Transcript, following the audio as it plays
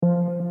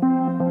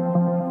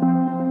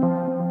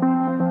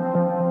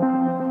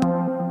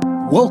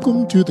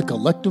Welcome to the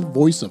Collective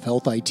Voice of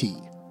Health IT,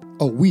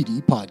 a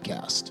WEDI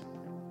podcast.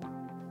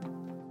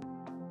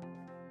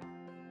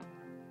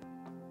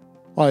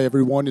 Hi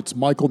everyone, it's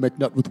Michael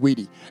McNutt with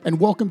WEDI, and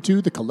welcome to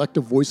the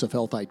Collective Voice of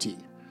Health IT.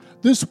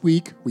 This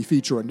week, we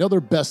feature another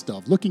best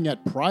of looking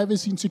at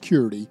privacy and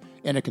security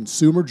in a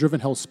consumer-driven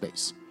health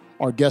space.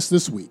 Our guest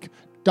this week,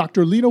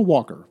 Dr. Lina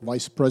Walker,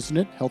 Vice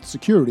President, Health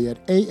Security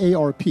at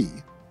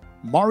AARP,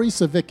 Mari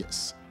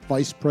Savickis,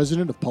 Vice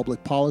President of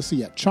Public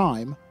Policy at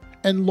CHIME,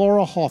 and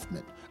Laura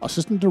Hoffman,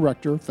 Assistant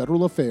Director,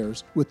 Federal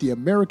Affairs with the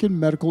American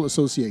Medical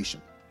Association.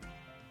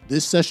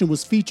 This session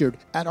was featured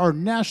at our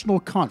national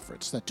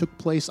conference that took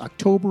place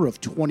October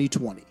of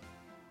 2020.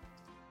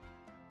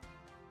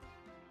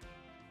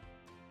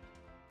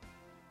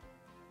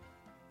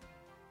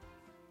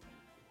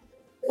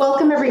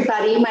 Welcome,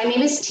 everybody. My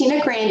name is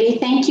Tina Grande.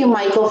 Thank you,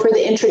 Michael, for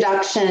the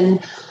introduction.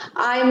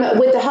 I'm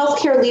with the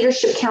Healthcare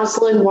Leadership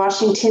Council in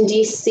Washington,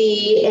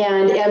 D.C.,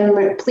 and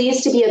am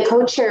pleased to be a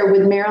co-chair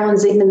with Marilyn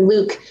Zigmund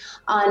Luke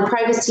on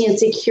privacy and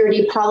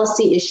security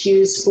policy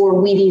issues for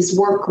WEDI's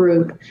work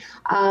group.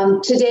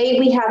 Today,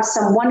 we have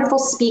some wonderful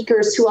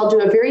speakers who I'll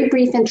do a very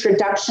brief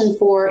introduction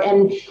for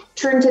and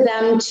turn to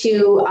them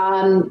to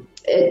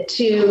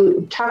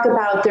talk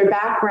about their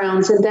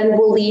backgrounds, and then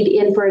we'll lead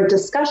in for a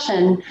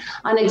discussion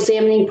on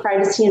examining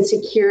privacy and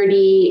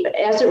security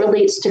as it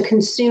relates to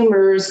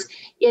consumers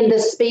in the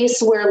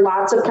space where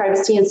lots of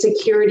privacy and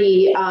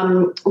security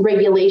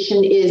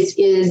regulation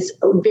is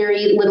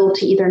very little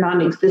to either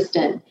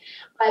non-existent.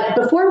 But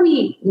before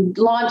we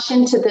launch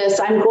into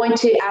this, I'm going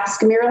to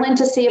ask Marilyn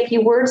to say a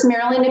few words.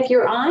 Marilyn, if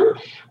you're on,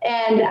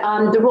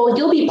 and the role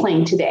you'll be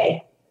playing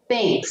today.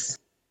 Thanks.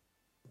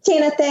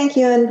 Tina, thank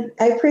you. And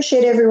I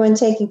appreciate everyone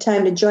taking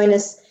time to join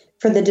us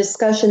for the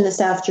discussion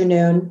this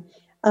afternoon.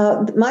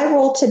 My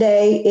role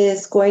today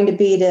is going to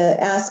be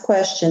to ask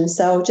questions.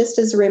 So just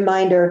as a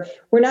reminder,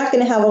 we're not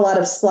going to have a lot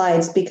of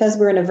slides because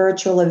we're in a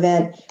virtual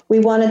event. We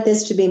wanted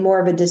this to be more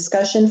of a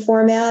discussion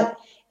format.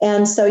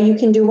 And so you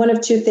can do one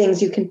of two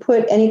things. You can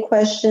put any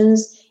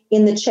questions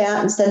in the chat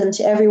and send them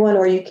to everyone,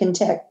 or you can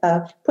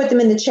put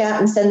them in the chat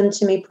and send them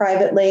to me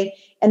privately.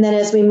 And then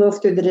as we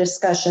move through the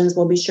discussions,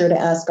 we'll be sure to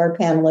ask our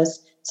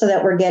panelists so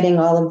that we're getting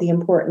all of the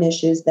important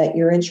issues that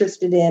you're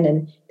interested in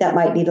and that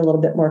might need a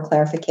little bit more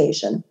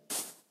clarification.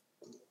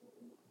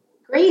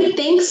 Great,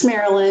 thanks,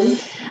 Marilyn.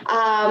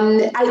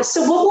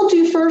 So what we'll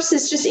do first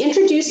is just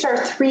introduce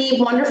our three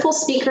wonderful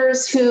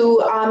speakers who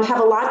have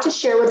a lot to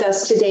share with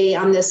us today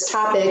on this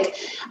topic.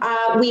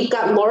 We've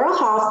got Laura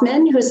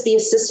Hoffman, who's the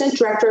Assistant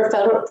Director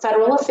of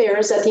Federal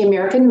Affairs at the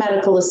American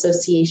Medical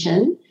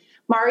Association.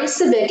 Mari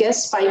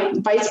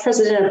Savickis, Vice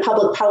President of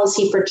Public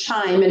Policy for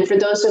CHIME. And for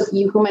those of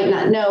you who might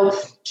not know,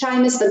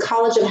 CHIME is the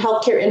College of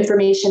Healthcare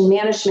Information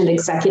Management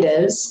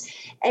Executives.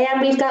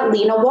 And we've got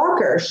Lina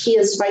Walker. She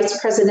is Vice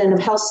President of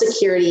Health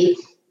Security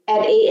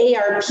at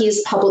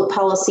AARP's Public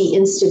Policy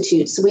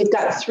Institute. So we've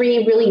got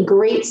three really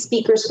great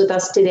speakers with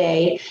us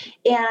today.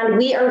 And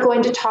we are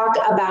going to talk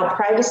about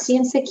privacy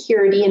and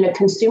security in a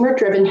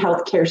consumer-driven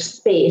healthcare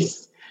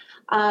space.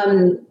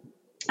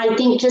 I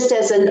think just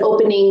as an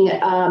opening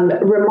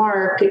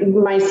remark,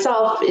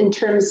 myself, in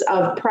terms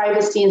of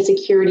privacy and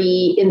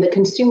security in the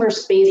consumer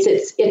space,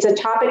 it's a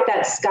topic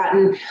that's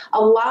gotten a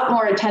lot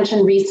more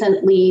attention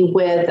recently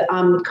with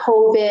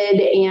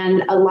COVID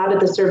and a lot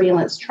of the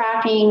surveillance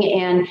tracking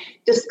and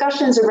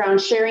discussions around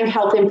sharing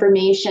health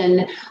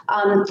information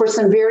for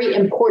some very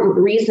important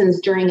reasons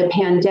during a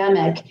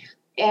pandemic.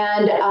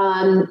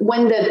 And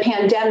when the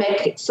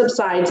pandemic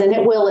subsides, and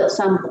it will at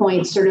some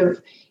point,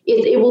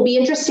 it will be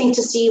interesting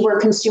to see where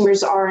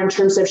consumers are in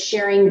terms of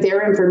sharing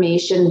their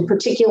information,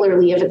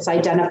 particularly if it's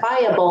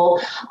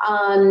identifiable,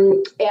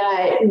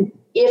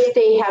 if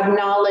they have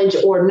knowledge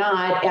or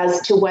not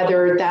as to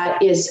whether that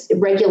is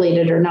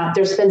regulated or not.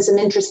 There's been some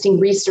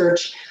interesting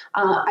research.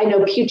 I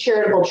know Pew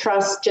Charitable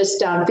Trust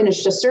just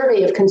finished a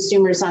survey of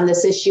consumers on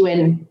this issue,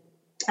 and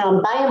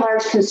by and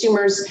large,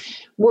 consumers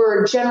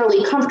were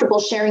generally comfortable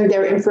sharing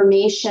their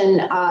information,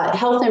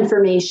 health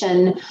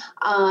information,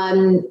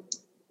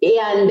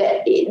 and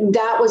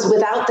that was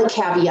without the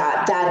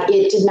caveat that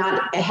it did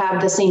not have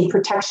the same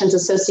protections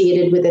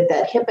associated with it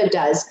that HIPAA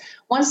does.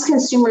 Once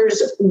consumers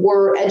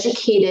were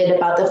educated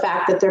about the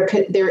fact that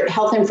their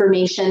health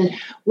information,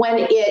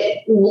 when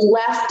it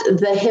left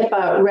the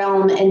HIPAA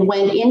realm and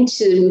went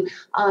into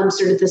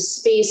sort of the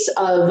space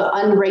of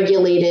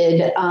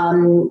unregulated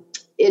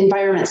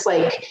environments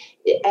like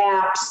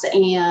apps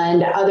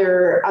and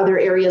other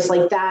areas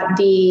like that,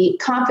 the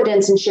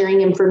confidence in sharing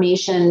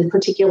information,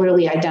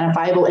 particularly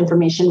identifiable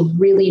information,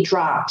 really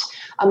dropped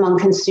among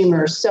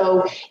consumers.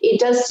 So it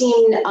does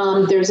seem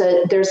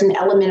there's an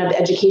element of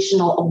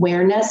educational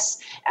awareness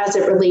as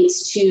it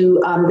relates to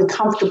the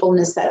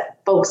comfortableness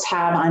that folks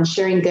have on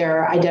sharing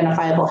their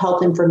identifiable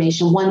health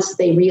information once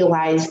they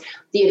realize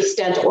the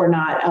extent or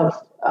not of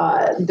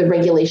the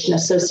regulation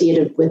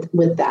associated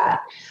with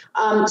that.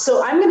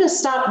 So I'm going to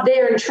stop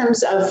there in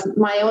terms of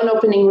my own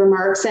opening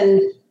remarks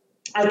and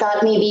I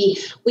thought maybe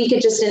we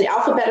could just in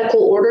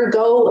alphabetical order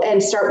go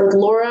and start with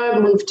Laura,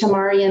 move to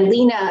Mari and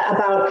Lina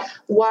about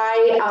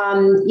why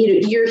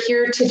you're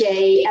here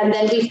today. And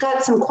then we've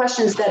got some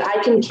questions that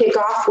I can kick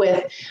off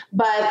with,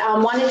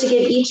 but wanted to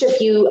give each of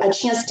you a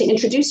chance to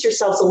introduce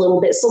yourselves a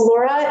little bit. So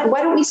Laura,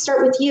 why don't we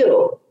start with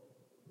you?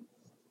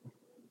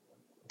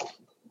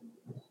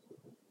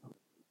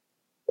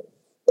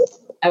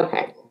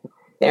 Okay,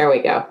 there we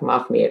go. I'm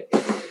off mute.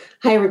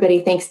 Hi, everybody.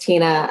 Thanks,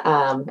 Tina.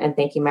 And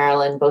thank you,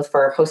 Marilyn, both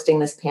for hosting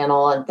this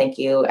panel. And thank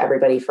you,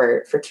 everybody,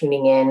 for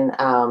tuning in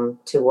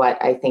to what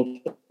I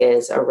think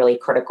is a really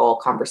critical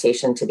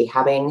conversation to be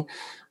having.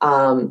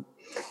 I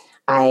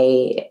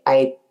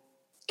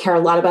care a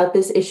lot about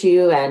this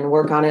issue and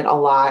work on it a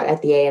lot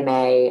at the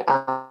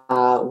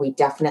AMA. We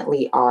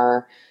definitely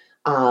are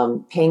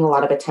paying a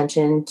lot of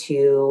attention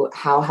to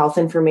how health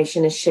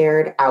information is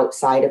shared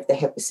outside of the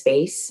HIPAA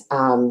space.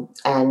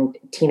 And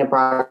Tina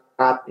brought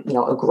up,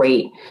 a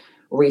great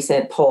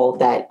recent poll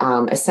that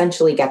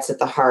essentially gets at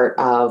the heart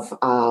of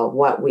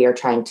what we are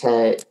trying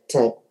to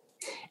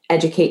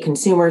educate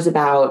consumers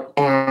about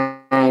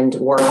and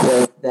work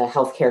with the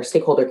healthcare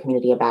stakeholder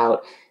community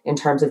about in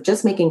terms of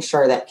just making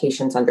sure that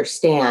patients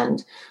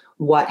understand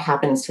what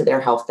happens to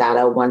their health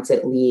data once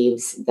it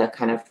leaves the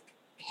kind of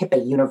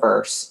HIPAA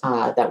universe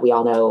that we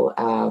all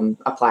know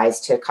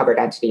applies to covered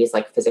entities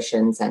like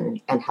physicians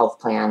and health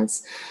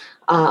plans.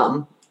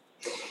 I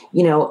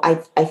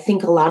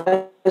think a lot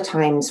of the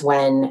times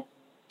when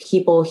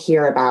people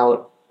hear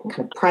about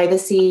kind of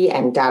privacy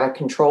and data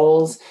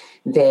controls,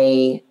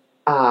 they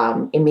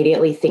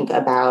immediately think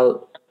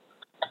about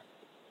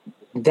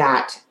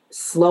that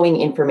slowing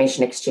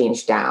information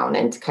exchange down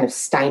and kind of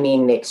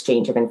stymieing the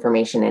exchange of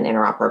information and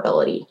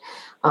interoperability.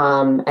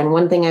 And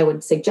one thing I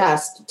would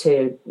suggest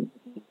to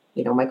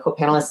my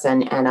co-panelists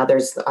and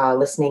others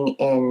listening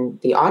in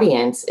the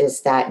audience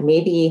is that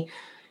maybe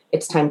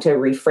it's time to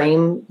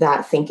reframe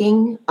that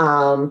thinking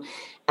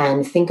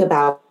and think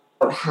about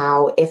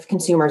how if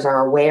consumers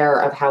are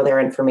aware of how their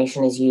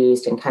information is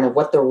used and kind of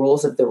what the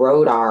rules of the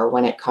road are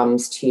when it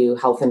comes to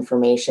health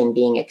information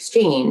being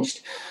exchanged,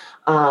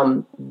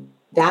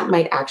 that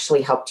might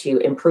actually help to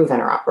improve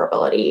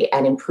interoperability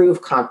and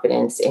improve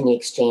confidence in the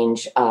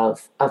exchange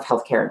of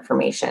healthcare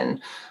information.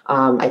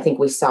 I think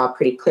we saw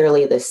pretty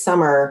clearly this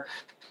summer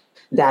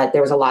that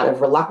there was a lot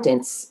of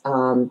reluctance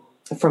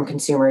from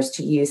consumers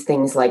to use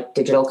things like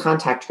digital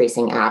contact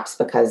tracing apps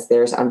because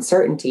there's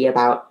uncertainty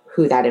about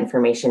who that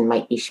information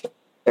might be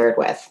shared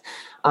with.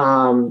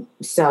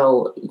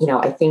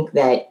 I think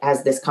that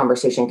as this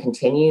conversation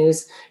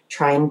continues,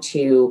 trying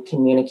to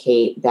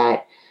communicate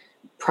that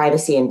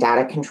privacy and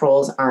data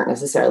controls aren't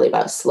necessarily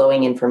about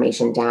slowing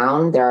information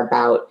down. They're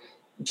about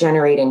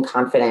generating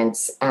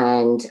confidence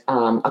and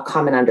a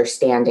common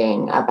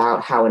understanding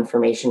about how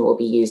information will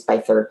be used by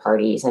third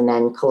parties, and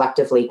then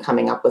collectively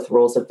coming up with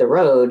rules of the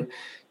road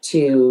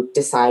to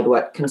decide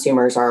what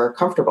consumers are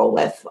comfortable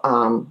with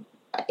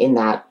in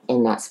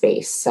that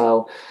space.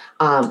 So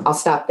I'll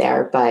stop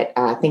there, but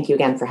thank you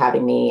again for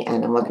having me,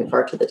 and I'm looking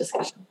forward to the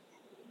discussion.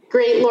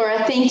 Great,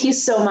 Laura. Thank you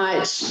so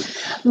much.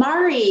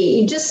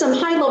 Mari, just some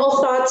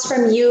high-level thoughts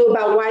from you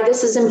about why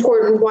this is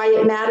important, why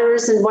it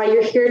matters, and why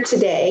you're here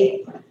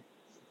today.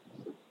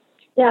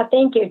 Yeah,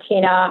 thank you,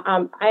 Tina.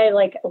 I,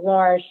 like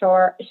Laura,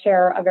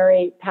 share a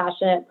very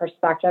passionate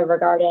perspective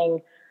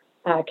regarding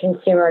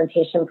consumer and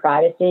patient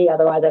privacy.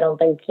 Otherwise, I don't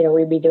think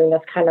we'd be doing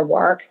this kind of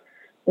work.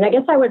 And I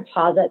guess I would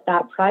posit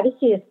that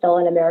privacy is still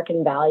an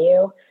American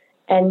value.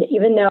 And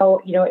even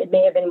though it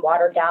may have been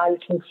watered down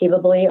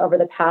conceivably over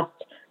the past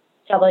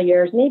several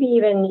years, maybe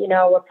even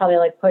we're probably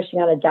like pushing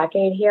on a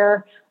decade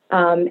here.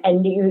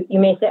 And you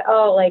may say,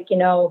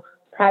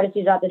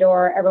 privacy's out the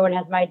door. Everyone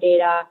has my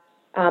data.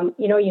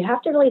 You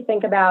have to really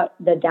think about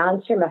the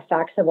downstream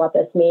effects of what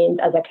this means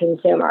as a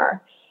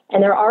consumer.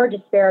 And there are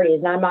disparities,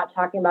 and I'm not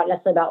talking about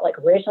necessarily about like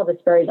racial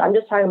disparities. I'm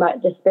just talking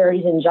about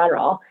disparities in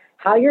general.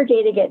 How your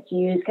data gets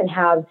used can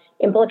have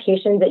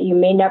implications that you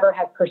may never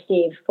have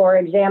perceived. For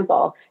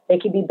example, they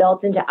could be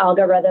built into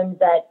algorithms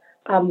that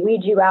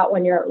weed you out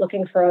when you're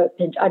looking for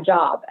a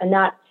job. And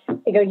that,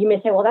 you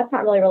may say, well, that's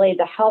not really related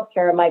to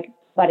healthcare. I'm like,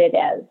 but it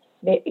is,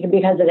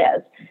 because it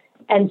is.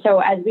 And so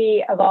as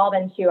we evolve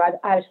into,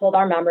 I've told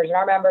our members, and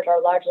our members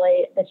are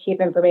largely the chief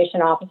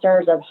information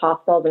officers of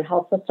hospitals and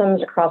health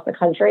systems across the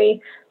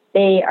country.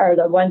 They are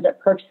the ones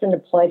that purchase and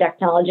deploy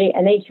technology,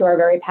 and they too are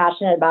very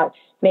passionate about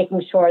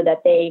making sure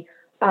that they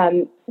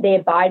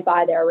abide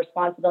by their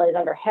responsibilities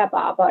under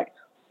HIPAA. But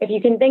if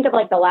you can think of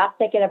like the last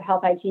decade of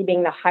health IT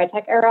being the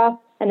high-tech era,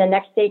 and the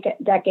next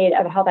decade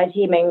of health IT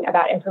being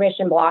about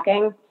information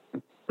blocking,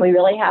 we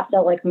really have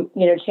to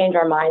change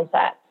our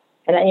mindset.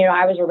 And then,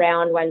 I was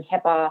around when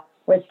HIPAA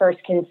was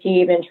first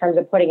conceived in terms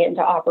of putting it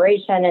into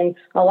operation, and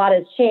a lot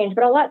has changed,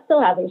 but a lot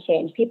still hasn't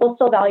changed. People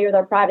still value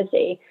their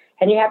privacy,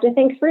 and you have to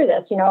think through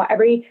this.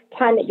 Every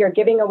time that you're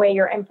giving away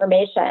your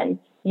information,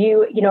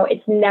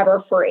 it's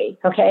never free,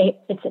 okay?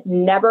 It's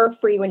never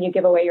free when you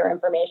give away your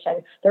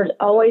information. There's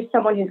always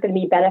someone who's going to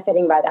be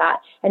benefiting by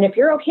that. And if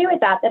you're okay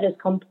with that, that is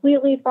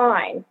completely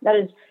fine.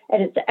 And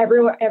it's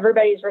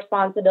everybody's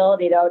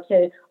responsibility, though,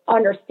 to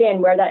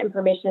understand where that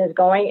information is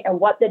going and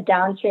what the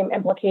downstream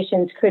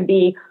implications could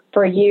be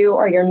for you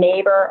or your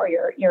neighbor or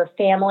your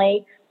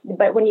family.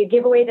 But when you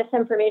give away this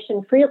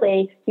information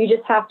freely, you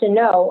just have to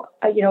know,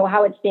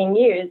 how it's being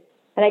used.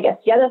 And I guess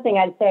the other thing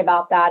I'd say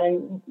about that,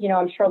 and,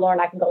 I'm sure Laura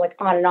and I can go like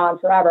on and on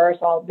forever,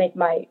 so I'll make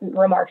my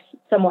remarks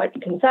somewhat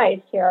concise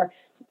here,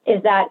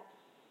 is that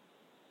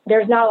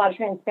there's not a lot of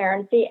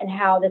transparency in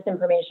how this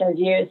information is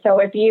used. So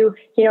if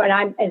and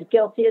I'm as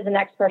guilty as the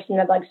next person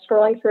of like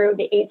scrolling through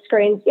the 8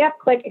 screens, yep,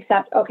 click,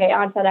 accept, okay,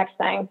 on to the next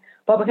thing.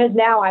 But because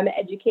now I'm an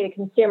educated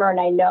consumer and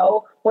I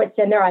know what's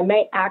in there, I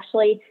might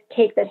actually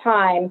take the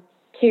time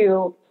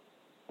to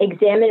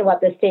examine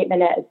what the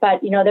statement is. But,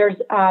 there's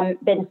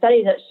been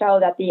studies that show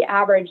that the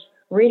average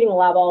reading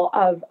level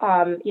of,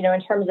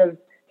 in terms of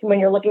when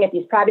you're looking at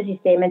these privacy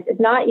statements, it's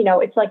not,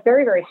 it's like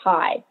very, very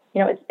high.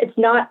 It's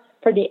not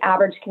for the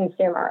average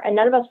consumer. And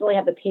none of us really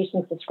have the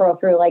patience to scroll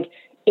through like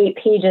 8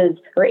 pages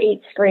or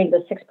 8 screens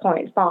of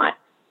 6-point font.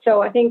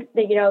 So I think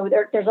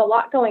that, there's a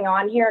lot going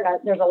on here, and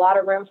there's a lot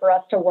of room for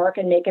us to work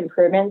and make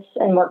improvements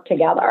and work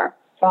together.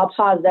 So I'll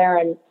pause there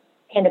and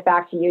hand it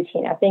back to you,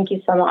 Tina. Thank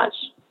you so much.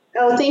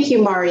 Oh, thank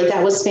you, Mari.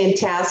 That was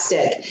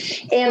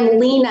fantastic. And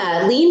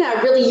Lina,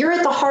 really, you're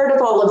at the heart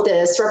of all of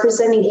this,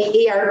 representing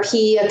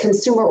AARP, a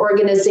consumer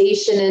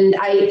organization. And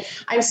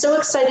I'm so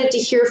excited to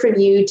hear from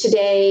you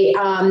today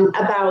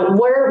about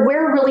where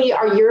really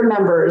are your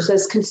members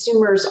as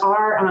consumers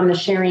are on the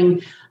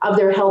sharing of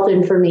their health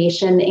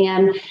information.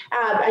 And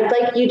I'd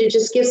like you to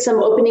just give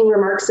some opening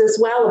remarks as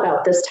well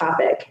about this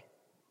topic.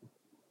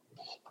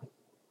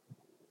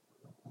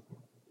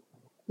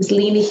 Is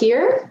Lina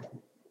here?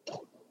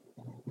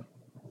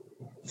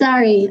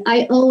 Sorry,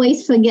 I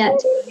always forget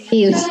to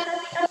mute.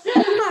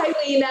 Hi,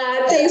 Lina.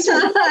 Thanks for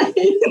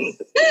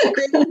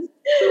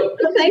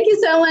Thank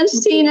you so much,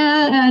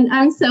 Tina. And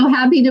I'm so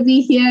happy to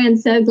be here and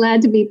so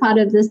glad to be part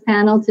of this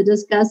panel to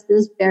discuss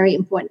this very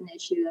important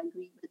issue. I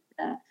agree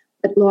with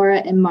what Laura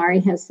and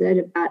Mari have said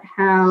about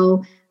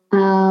how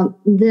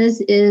this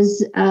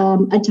is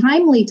a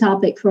timely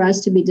topic for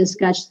us to be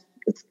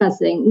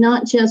discussing,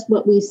 not just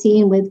what we've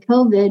seen with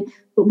COVID,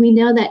 but we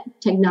know that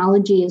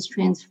technology is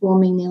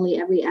transforming nearly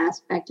every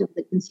aspect of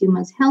the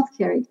consumer's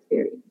healthcare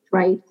experience,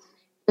 right?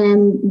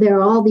 And there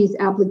are all these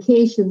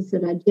applications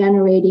that are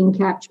generating,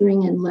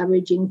 capturing, and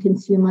leveraging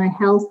consumer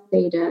health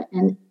data,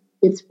 and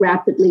it's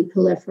rapidly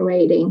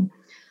proliferating.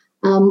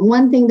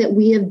 One thing that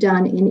we have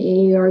done in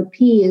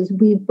AARP is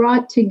we've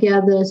brought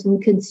together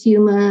some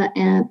consumer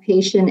and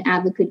patient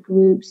advocate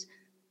groups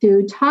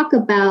to talk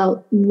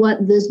about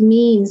what this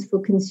means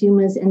for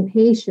consumers and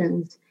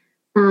patients.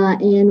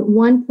 And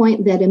one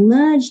point that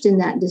emerged in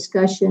that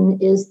discussion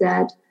is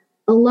that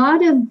a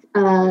lot of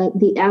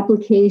the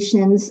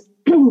applications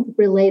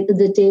relate to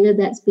the data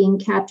that's being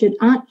captured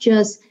aren't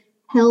just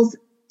health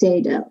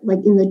data, like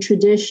in the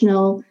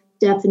traditional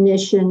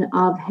definition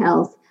of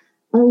health.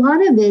 A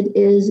lot of it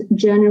is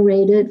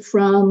generated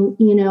from,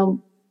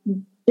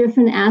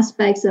 different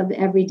aspects of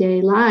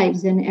everyday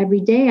lives. And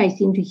every day I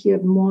seem to hear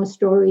more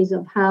stories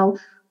of how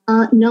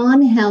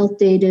non-health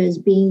data is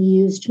being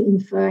used to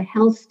infer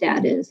health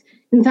status.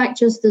 In fact,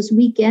 just this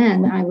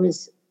weekend, I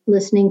was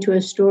listening to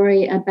a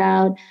story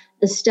about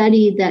a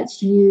study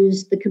that's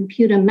used the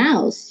computer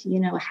mouse,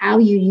 how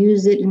you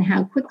use it and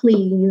how quickly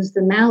you use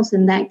the mouse,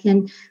 and that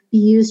can be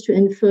used to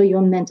infer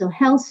your mental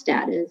health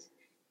status.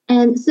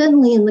 And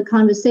certainly in the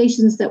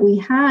conversations that we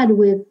had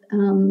with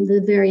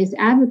the various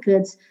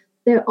advocates,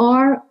 there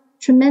are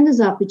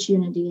tremendous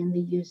opportunity in the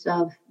use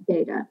of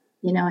data,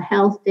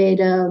 health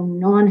data,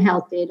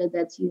 non-health data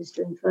that's used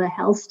to infer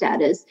health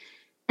status.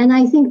 And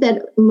I think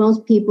that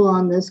most people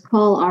on this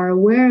call are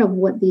aware of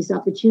what these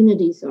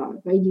opportunities are,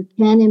 right? You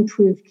can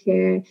improve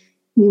care.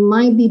 You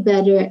might be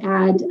better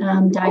at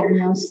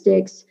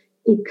diagnostics.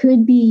 It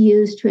could be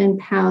used to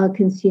empower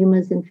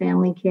consumers and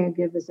family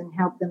caregivers and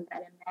help them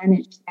better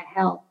manage their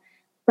health.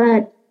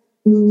 But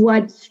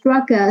what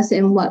struck us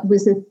and what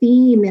was a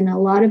theme in a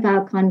lot of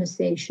our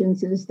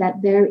conversations is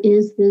that there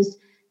is this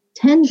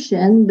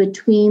tension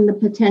between the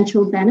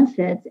potential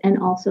benefits and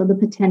also the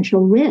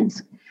potential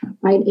risk,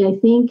 right? I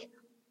think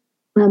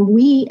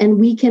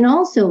we can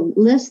also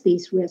list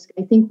these risks.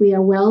 I think we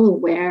are well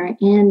aware,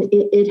 and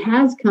it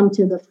has come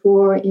to the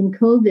fore in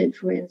COVID,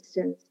 for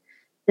instance,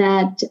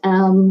 that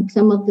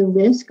some of the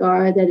risks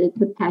are that it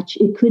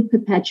could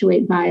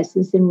perpetuate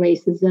biases and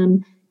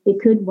racism. It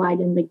could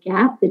widen the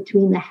gap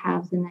between the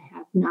haves and the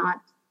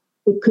have-nots.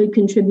 It could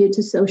contribute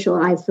to social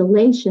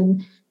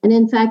isolation. And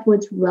in fact,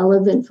 what's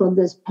relevant for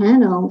this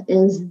panel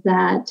is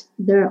that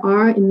there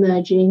are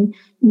emerging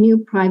new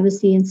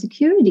privacy and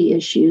security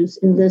issues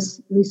in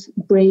this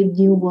brave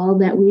new world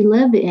that we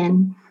live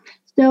in.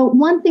 So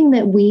one thing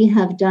that we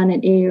have done at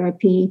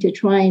AARP to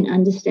try and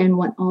understand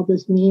what all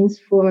this means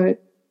for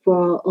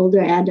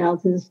older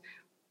adults is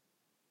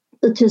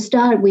So to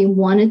start, we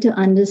wanted to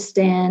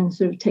understand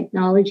sort of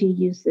technology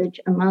usage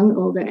among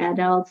older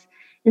adults.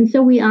 And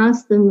so we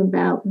asked them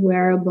about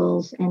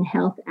wearables and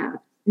health apps.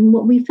 And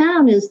what we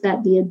found is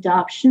that the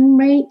adoption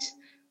rate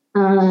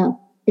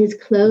is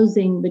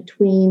closing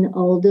between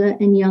older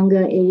and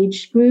younger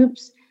age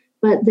groups,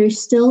 but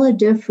there's still a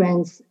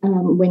difference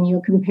when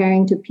you're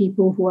comparing to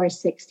people who are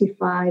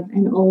 65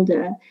 and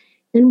older.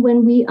 And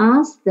when we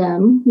asked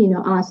them,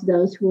 asked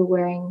those who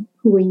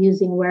were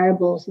using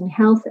wearables and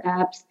health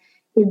apps,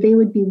 if they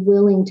would be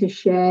willing to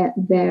share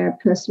their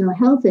personal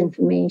health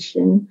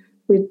information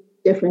with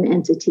different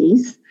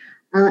entities.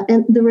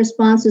 And the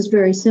response is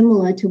very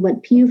similar to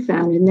what Pew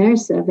found in their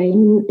survey,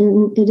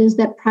 and it is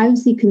that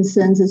privacy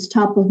concerns is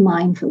top of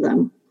mind for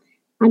them.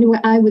 And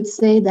I would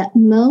say that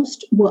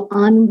most were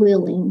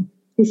unwilling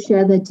to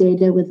share their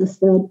data with a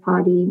third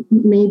party,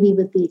 maybe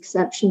with the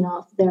exception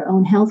of their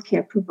own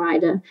healthcare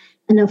provider,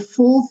 and a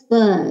full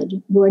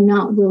third were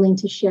not willing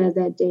to share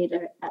their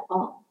data at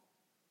all.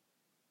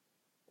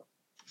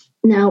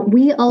 Now,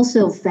 we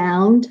also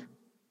found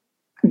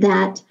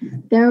that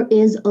there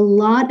is a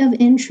lot of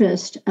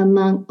interest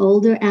among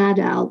older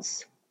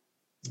adults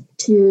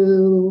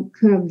to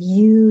kind of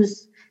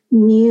use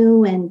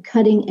new and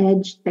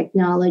cutting-edge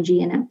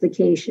technology and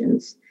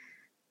applications.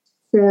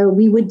 So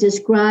we would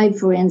describe,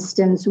 for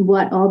instance,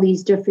 what all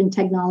these different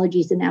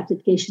technologies and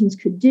applications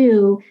could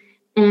do,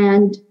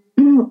 and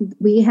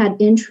we had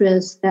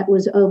interest that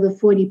was over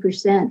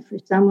 40% for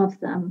some of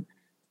them,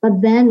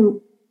 but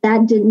then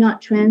that did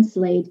not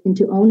translate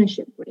into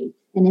ownership rates.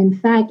 And in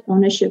fact,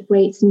 ownership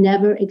rates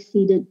never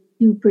exceeded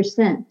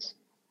 2%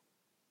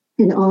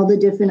 in all the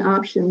different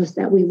options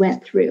that we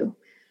went through.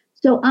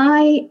 So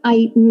I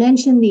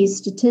mentioned these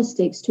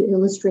statistics to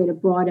illustrate a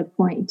broader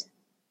point.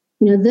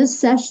 This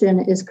session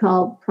is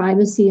called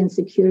Privacy and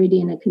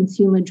Security in a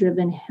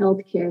Consumer-Driven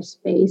Healthcare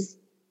Space.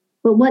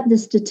 But what the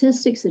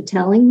statistics are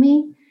telling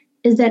me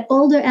is that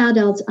older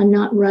adults are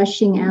not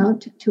rushing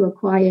out to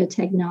acquire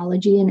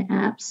technology and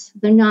apps.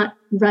 They're not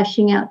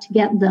rushing out to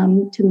get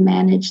them to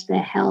manage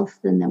their health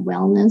and their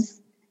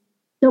wellness.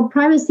 So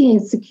privacy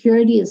and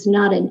security is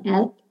not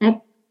an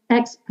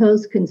ex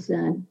post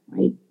concern,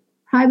 right?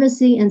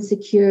 Privacy and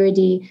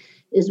security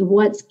is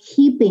what's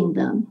keeping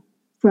them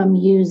from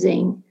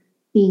using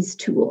these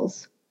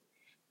tools.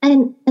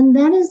 And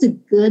that is a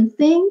good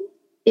thing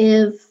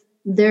if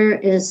there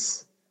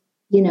is,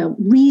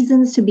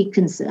 reasons to be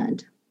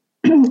concerned.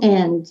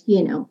 And,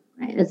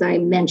 as I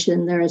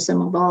mentioned, there are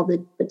some of all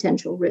the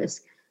potential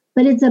risks.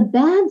 But it's a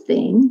bad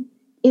thing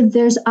if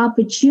there's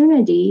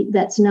opportunity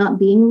that's not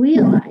being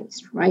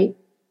realized, right?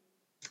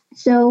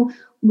 So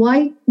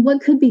what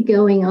could be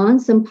going on?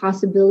 Some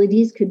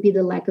possibilities could be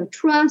the lack of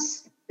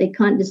trust. They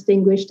can't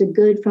distinguish the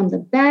good from the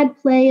bad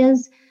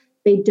players.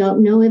 They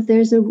don't know if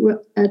there's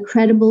a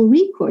credible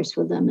recourse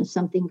for them if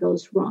something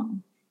goes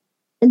wrong.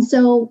 And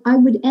so I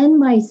would end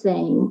by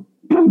saying,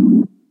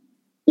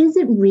 is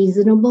it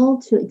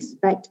reasonable to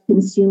expect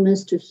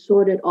consumers to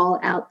sort it all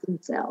out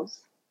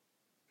themselves?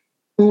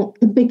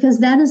 Because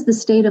that is the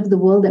state of the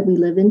world that we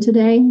live in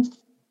today.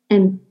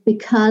 And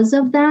because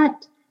of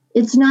that,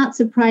 it's not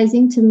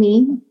surprising to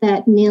me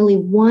that nearly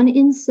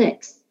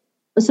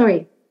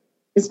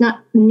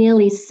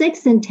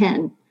 6 in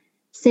 10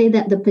 say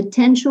that the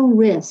potential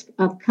risk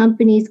of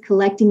companies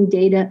collecting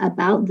data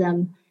about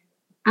them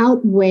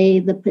outweigh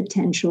the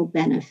potential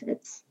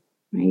benefits,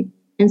 right?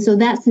 And so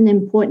that's an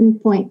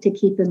important point to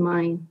keep in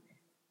mind,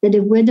 that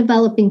if we're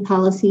developing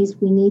policies,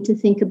 we need to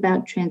think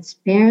about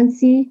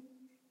transparency.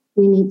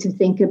 We need to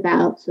think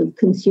about sort of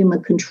consumer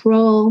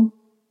control.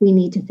 We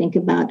need to think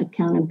about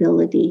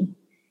accountability.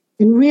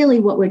 And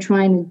really what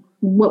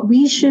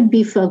we should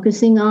be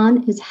focusing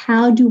on is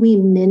how do we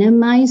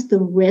minimize the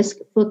risk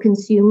for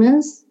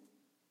consumers,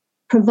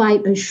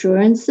 provide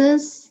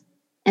assurances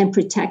and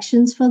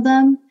protections for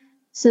them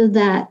so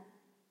that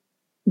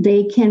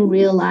they can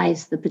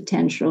realize the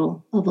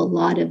potential of a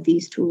lot of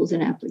these tools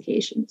and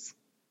applications.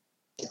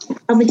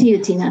 Over to you,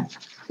 Tina.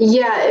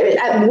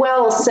 Yeah,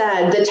 well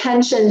said. The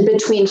tension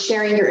between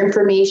sharing your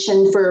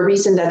information for a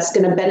reason that's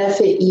going to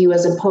benefit you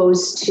as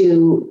opposed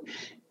to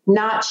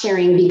not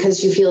sharing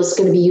because you feel it's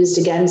going to be used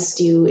against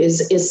you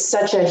is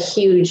such a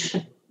huge,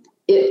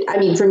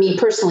 for me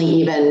personally,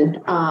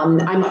 even,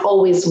 I'm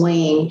always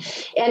weighing,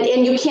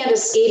 and you can't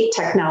escape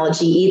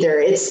technology either.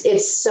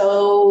 It's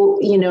so,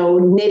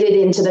 knitted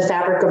into the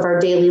fabric of our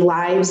daily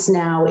lives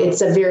now.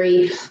 It's a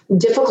very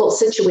difficult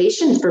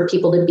situation for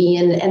people to be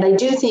in. And I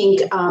do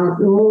think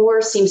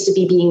more seems to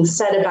be being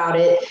said about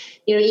it.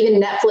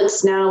 Even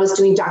Netflix now is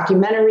doing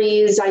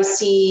documentaries. I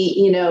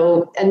see,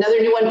 another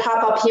new one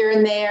pop up here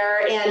and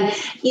there. And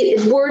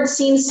word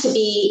seems to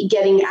be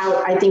getting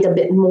out, I think, a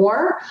bit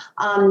more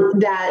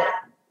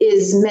that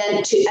is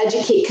meant to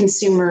educate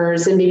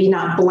consumers and maybe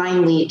not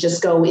blindly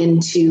just go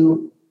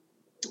into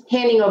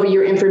handing over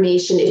your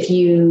information if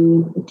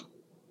you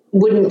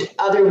wouldn't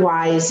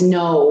otherwise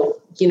know,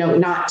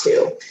 not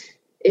to,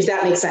 if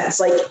that makes sense.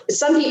 Like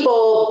some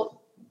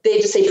people they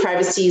just say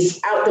privacy's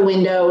out the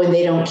window and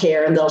they don't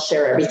care and they'll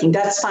share everything.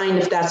 That's fine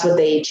if that's what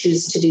they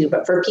choose to do.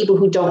 But for people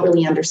who don't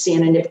really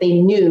understand, and if they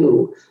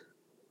knew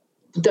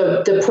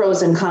the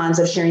pros and cons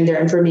of sharing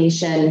their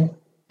information,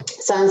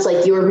 sounds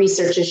like your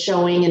research is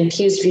showing and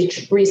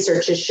Pew's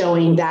research is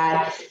showing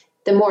that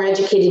the more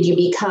educated you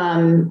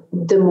become,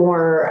 the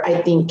more,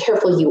 I think,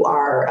 careful you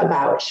are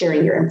about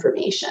sharing your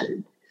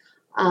information.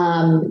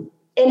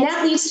 And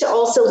that leads to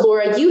also,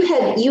 Laura, you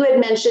had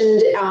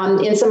mentioned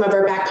in some of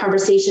our back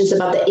conversations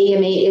about the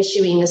AMA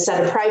issuing a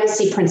set of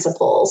privacy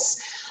principles.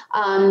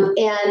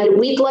 And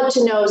we'd love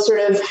to know sort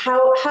of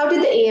how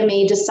did the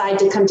AMA decide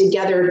to come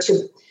together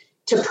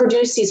to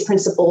produce these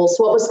principles?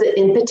 What was the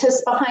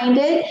impetus behind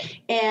it?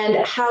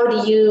 And how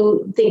do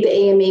you think the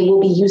AMA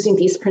will be using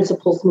these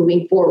principles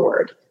moving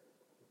forward?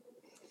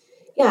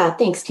 Yeah,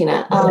 thanks,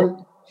 Tina.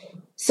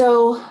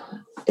 So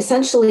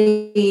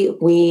essentially,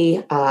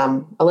 we,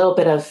 a little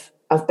bit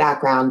of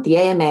background, the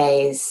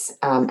AMA's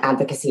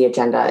advocacy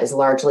agenda is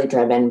largely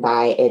driven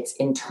by its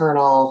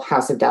internal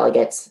House of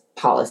Delegates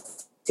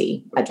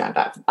policy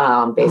agenda.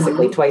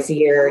 Basically, twice a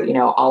year,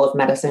 all of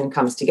medicine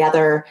comes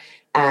together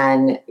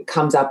and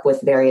comes up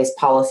with various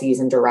policies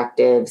and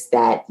directives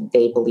that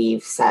they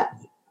believe set,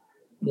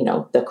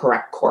 the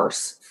correct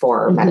course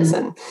for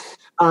medicine.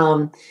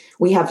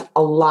 We have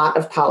a lot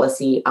of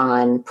policy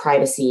on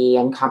privacy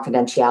and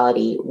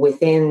confidentiality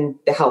within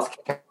the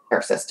healthcare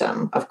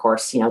system. Of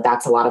course,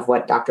 that's a lot of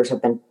what doctors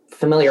have been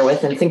familiar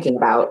with and thinking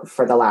about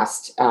for the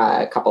last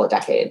couple of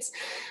decades.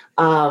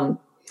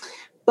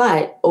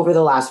 But over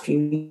the last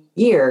few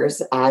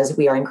years, as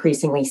we are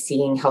increasingly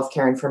seeing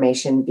healthcare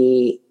information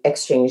be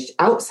exchanged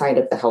outside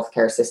of the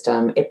healthcare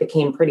system, it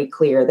became pretty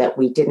clear that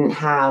we didn't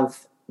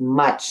have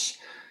much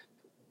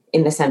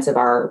in the sense of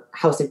our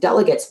House of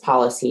Delegates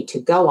policy to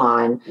go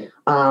on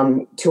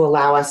to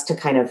allow us to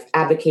kind of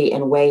advocate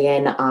and weigh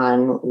in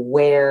on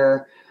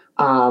where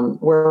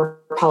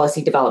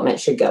policy development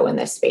should go in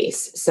this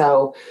space.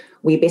 So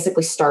we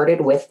basically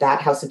started with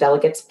that House of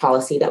Delegates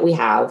policy that we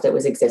have that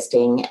was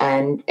existing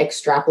and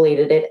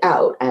extrapolated it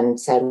out and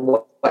said,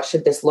 what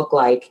should this look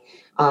like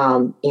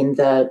in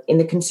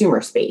the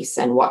consumer space,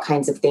 and what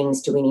kinds of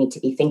things do we need to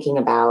be thinking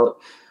about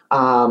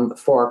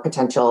for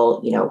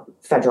potential,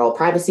 federal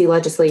privacy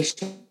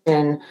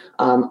legislation,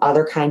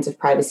 other kinds of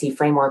privacy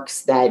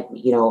frameworks that,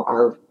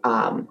 are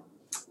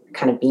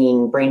kind of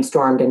being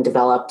brainstormed and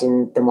developed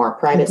in the more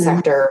private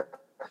sector.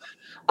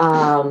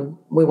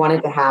 We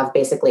wanted to have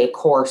basically a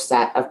core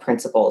set of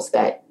principles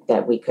that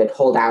we could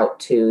hold out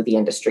to the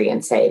industry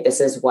and say, this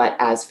is what,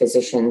 as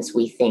physicians,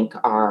 we think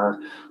are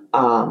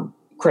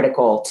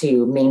critical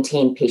to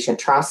maintain patient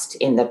trust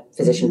in the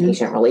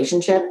physician-patient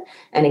relationship.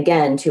 And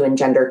again, to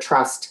engender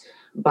trust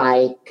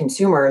by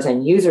consumers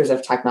and users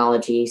of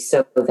technology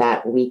so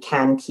that we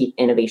can keep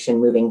innovation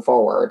moving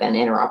forward and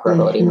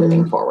interoperability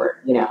moving forward.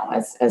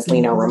 As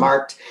Lina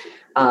remarked,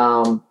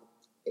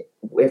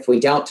 if we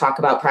don't talk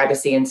about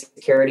privacy and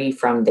security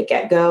from the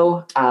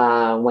get-go,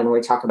 when we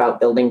talk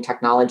about building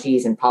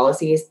technologies and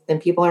policies,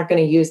 then people aren't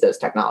going to use those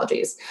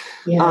technologies.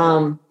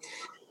 Yeah.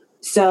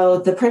 So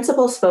the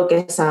principles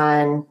focus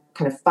on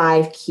kind of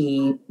 5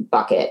 key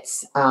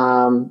buckets.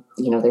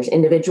 There's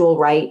individual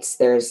rights,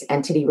 there's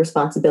entity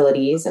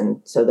responsibilities, and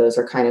so those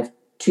are kind of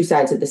 2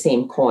 sides of the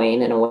same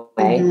coin in a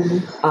way.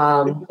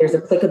 There's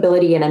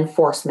applicability and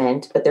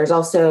enforcement, but there's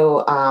also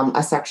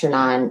a section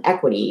on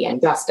equity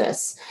and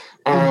justice.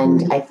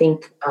 And I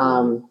think,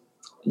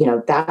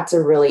 that's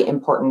a really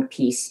important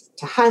piece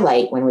to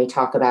highlight when we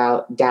talk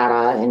about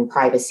data and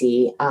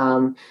privacy,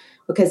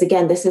 because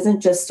again, this isn't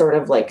just sort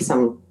of like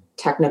some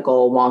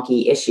technical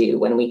wonky issue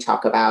when we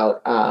talk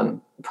about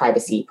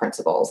privacy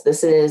principles.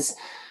 This is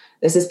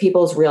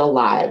people's real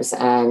lives.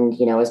 And,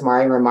 as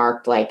Mari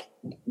remarked, like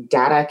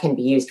data can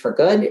be used for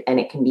good and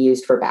it can be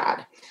used for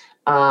bad.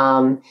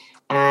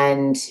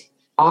 And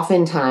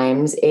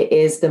oftentimes it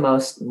is the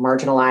most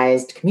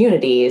marginalized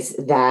communities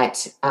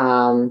that,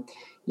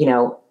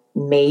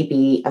 may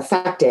be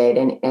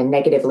affected and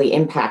negatively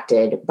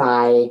impacted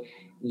by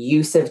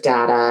use of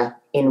data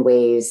in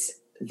ways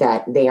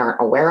that they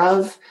aren't aware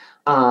of,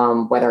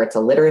 whether it's a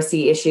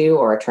literacy issue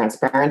or a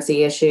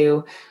transparency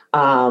issue,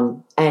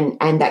 and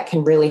that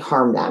can really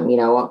harm them.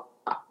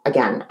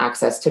 Again,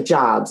 access to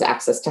jobs,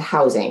 access to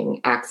housing,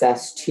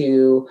 access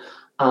to,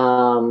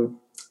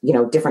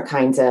 different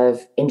kinds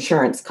of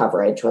insurance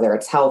coverage, whether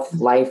it's health,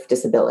 life,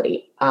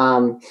 disability.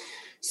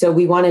 So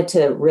we wanted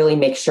to really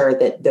make sure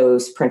that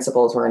those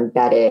principles were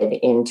embedded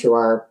into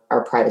our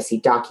privacy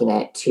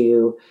document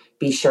to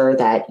be sure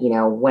that,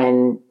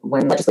 when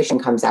legislation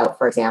comes out,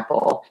 for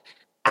example,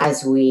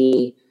 as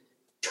we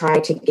try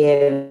to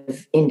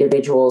give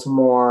individuals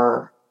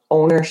more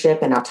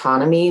ownership and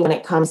autonomy when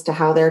it comes to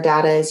how their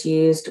data is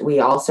used, we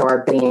also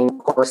are being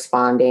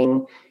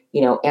corresponding,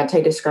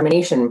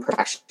 anti-discrimination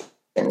protections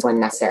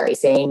when necessary,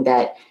 saying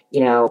that,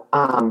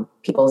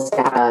 people's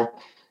data,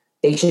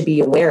 they should be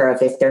aware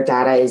of if their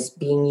data is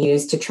being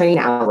used to train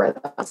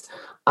algorithms.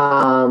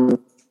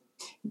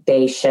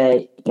 They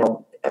should,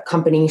 a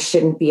company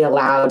shouldn't be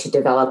allowed to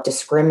develop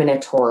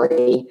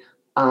discriminatory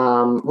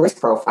risk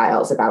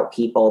profiles about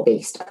people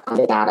based on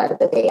the data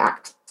that they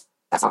access,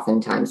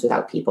 oftentimes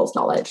without people's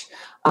knowledge.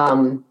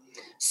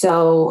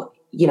 So,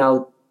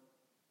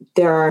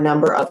 there are a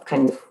number of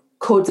kind of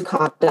codes of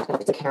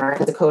conduct. The Karen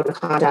has a code of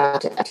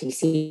conduct.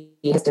 FTC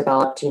has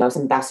developed,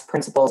 some best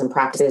principles and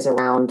practices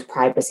around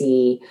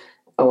privacy.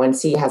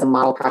 ONC has a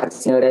model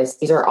privacy notice.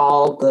 These are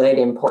all good,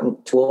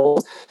 important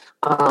tools.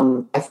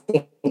 I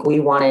think we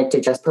wanted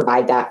to just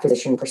provide that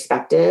physician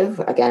perspective.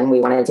 Again, we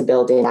wanted to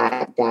build in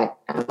that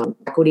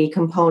equity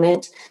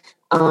component,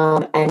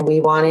 and we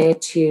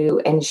wanted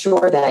to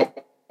ensure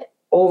that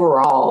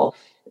overall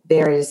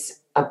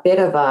there's a bit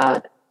of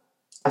a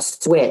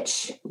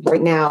switch.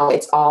 Right now,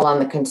 it's all on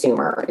the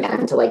consumer,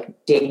 and to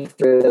dig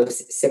through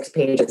those 6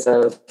 pages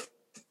of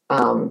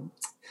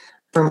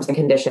terms and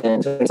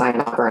conditions when you sign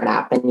up for an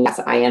app. And yes,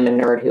 I am a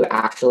nerd who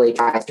actually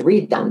tries to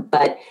read them,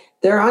 but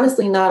they're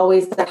honestly not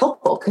always that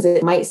helpful, because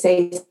it might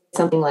say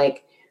something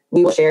like,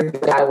 we will share your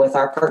data with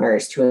our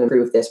partners to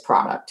improve this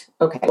product.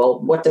 Okay, well,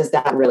 what does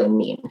that really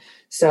mean?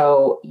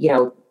 So,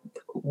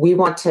 we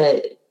want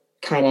to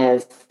kind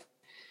of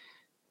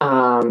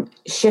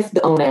shift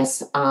the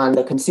onus on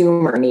the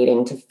consumer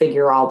needing to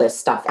figure all this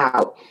stuff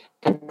out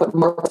and put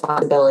more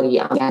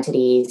responsibility on the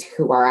entities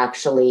who are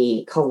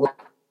actually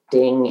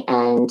collecting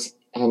and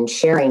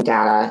sharing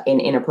data in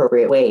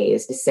inappropriate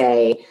ways, to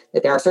say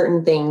that there are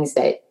certain things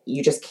that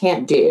you just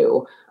can't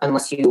do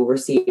unless you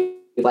receive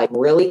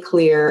really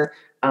clear,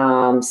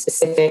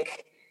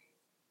 specific,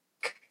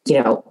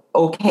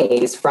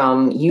 okays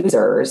from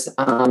users.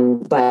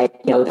 But,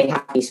 they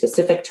have to be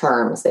specific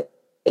terms that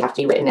they have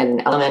to be written at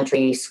an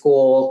elementary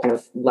school kind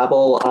of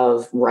level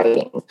of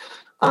writing.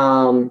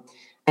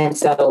 And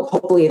so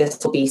hopefully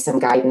this will be some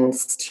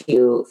guidance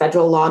to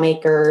federal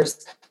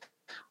lawmakers,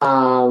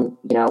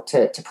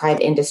 to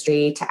private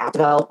industry, to app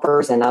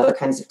developers and other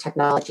kinds of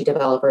technology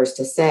developers,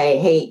 to say,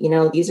 hey,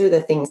 these are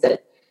the things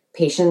that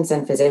patients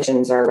and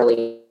physicians are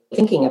really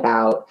thinking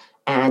about,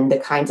 and the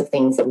kinds of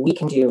things that we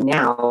can do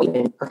now,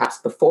 even perhaps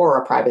before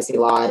a privacy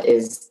law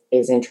is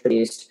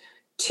introduced,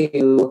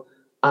 to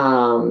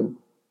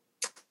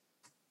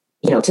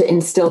to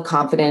instill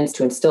confidence,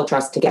 to instill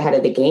trust, to get ahead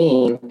of the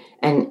game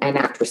and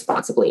act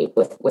responsibly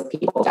with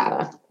people's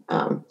data.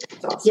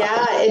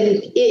 Yeah,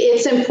 and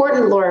it's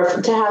important,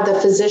 Laura, to have the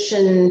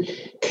physician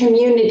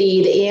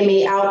community, the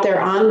AMA, out there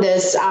on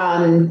this.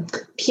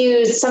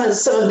 Pew's,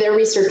 some of their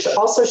research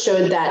also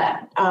showed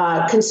that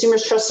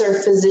consumers trust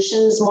their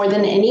physicians more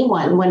than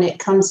anyone when it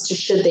comes to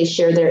should they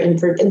share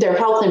their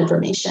health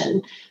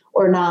information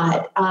or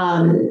not.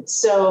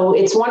 So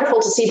it's wonderful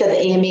to see that the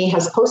AMA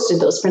has posted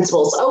those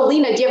principles. Oh,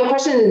 Lina, do you have a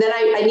question? And then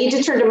I need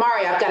to turn to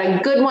Mari. I've got a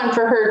good one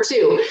for her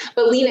too.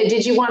 But Lina,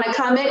 did you want to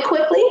comment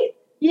quickly?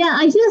 Yeah,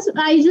 I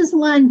just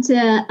want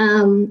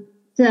to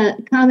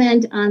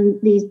comment on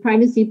these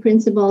privacy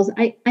principles.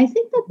 I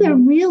think that they're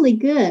really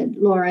good,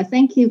 Laura.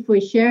 Thank you for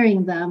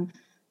sharing them.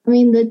 I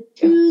mean, the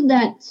two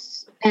that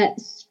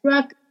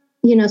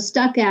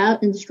stuck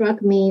out and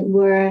struck me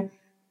were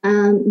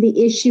the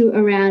issue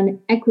around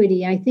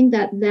equity. I think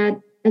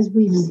that as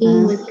we've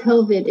seen with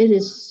COVID, it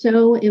is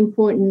so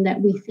important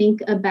that we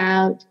think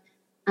about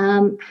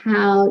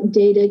how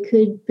data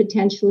could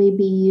potentially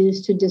be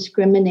used to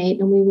discriminate,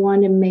 and we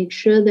want to make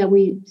sure that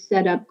we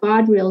set up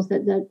guardrails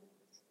that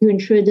to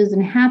ensure it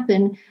doesn't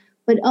happen.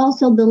 But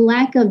also the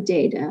lack of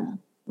data,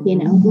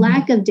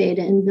 lack of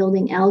data in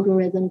building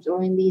algorithms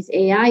or in these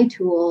AI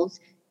tools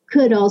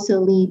could also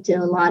lead to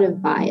a lot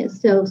of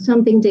bias. So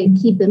something to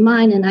keep in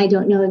mind, and I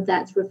don't know if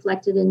that's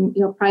reflected in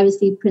your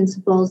privacy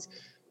principles.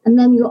 And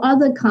then your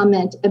other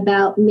comment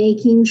about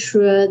making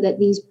sure that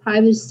these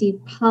privacy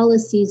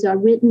policies are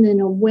written in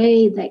a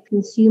way that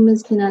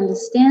consumers can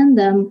understand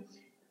them.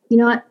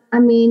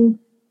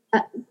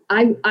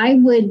 I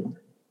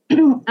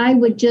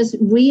would just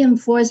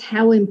reinforce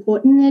how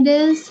important it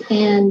is.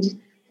 And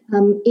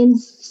in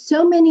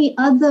so many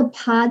other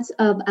parts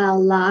of our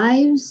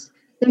lives,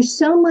 there's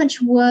so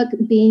much work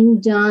being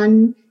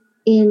done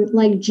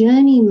in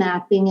journey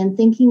mapping and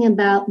thinking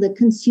about the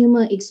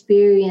consumer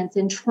experience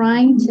and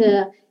trying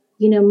to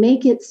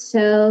make it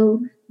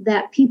so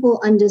that people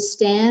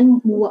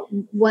understand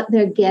what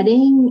they're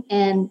getting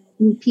and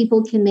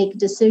people can make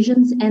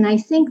decisions. And I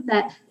think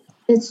that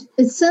it's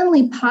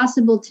certainly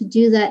possible to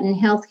do that in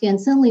healthcare,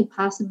 and certainly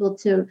possible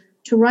to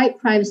write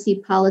privacy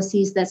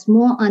policies that's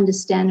more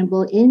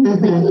understandable in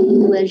plain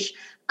English.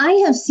 I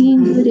have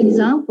seen good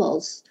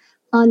examples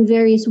on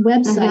various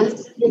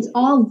websites. It's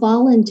all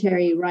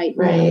voluntary right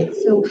now.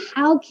 So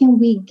how can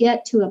we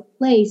get to a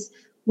place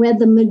where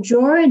the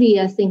majority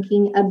are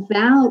thinking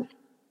about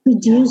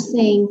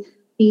producing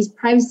these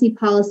privacy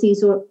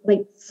policies, or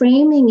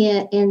framing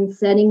it and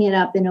setting it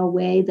up in a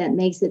way that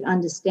makes it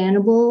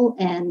understandable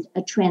and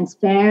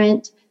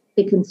transparent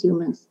to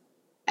consumers?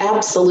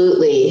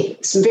 Absolutely.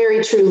 It's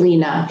very true,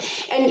 Lina.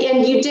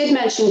 And you did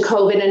mention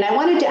COVID, and I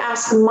wanted to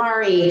ask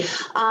Mari,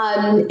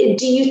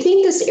 do you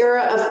think this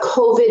era of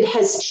COVID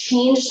has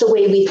changed the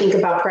way we think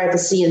about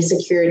privacy and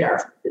security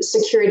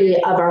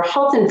of our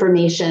health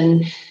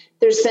information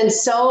there's been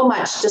so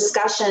much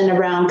discussion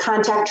around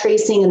contact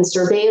tracing and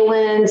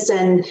surveillance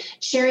and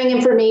sharing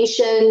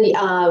information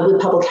with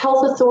public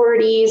health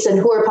authorities, and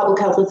who are public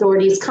health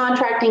authorities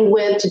contracting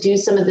with to do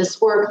some of this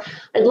work.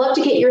 I'd love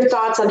to get your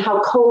thoughts on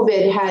how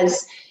COVID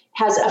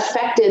has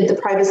affected the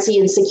privacy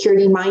and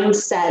security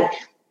mindset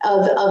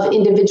of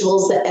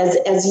individuals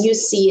as you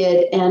see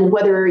it, and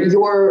whether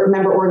your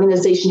member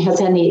organization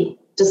has any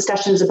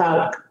discussions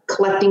about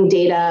collecting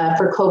data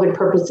for COVID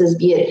purposes,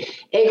 be it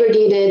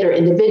aggregated or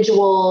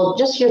individual.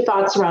 Just your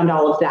thoughts around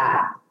all of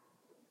that.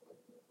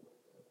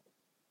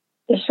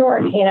 Sure,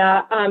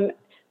 Tina.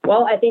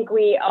 Well, I think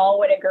we all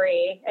would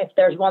agree, if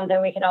there's one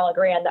thing we can all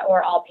agree on, that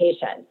we're all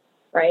patients,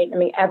 right? I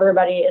mean,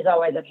 everybody is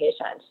always a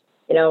patient.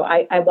 You know,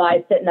 while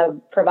I sit in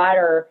the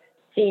provider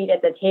seat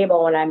at the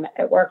table when I'm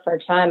at work for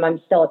CHIME, I'm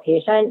still a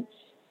patient.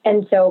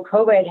 And so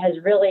COVID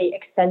has really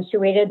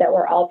accentuated that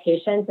we're all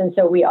patients. And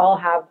so we all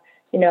have,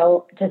 you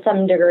know, to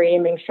some degree,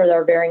 making sure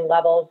there are varying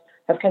levels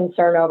of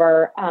concern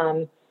over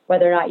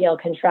whether or not you'll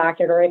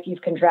contract it or if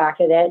you've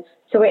contracted it.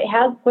 So it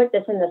has put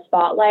this in the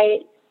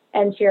spotlight.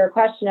 And to your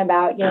question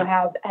about, you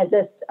know, has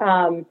this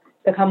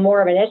become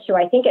more of an issue?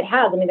 I think it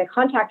has. I mean, the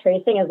contact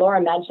tracing, as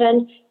Laura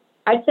mentioned,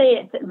 I'd say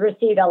it's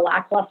received a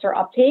lackluster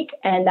uptake,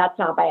 and that's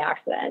not by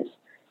accident.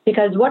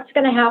 Because what's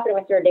going to happen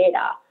with your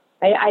data?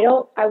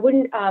 I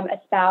wouldn't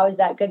espouse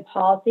that good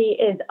policy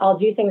is I'll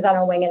do things on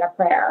a wing and a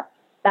prayer.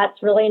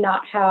 That's really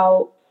not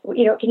how,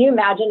 you know, can you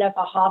imagine if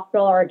a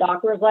hospital or a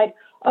doctor was like,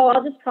 oh,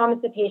 I'll just promise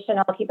the patient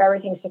I'll keep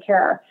everything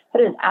secure.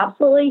 That is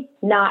absolutely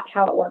not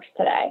how it works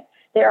today.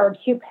 There are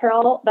two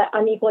parallel but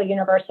unequal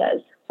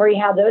universes where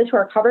you have those who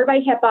are covered by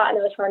HIPAA and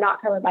those who are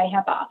not covered by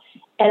HIPAA.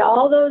 And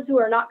all those who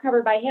are not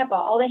covered by HIPAA,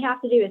 all they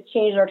have to do is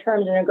change their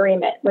terms and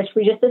agreement, which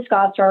we just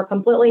discussed are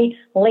completely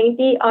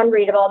lengthy,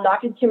 unreadable,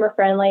 not consumer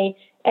friendly,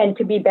 and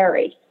could be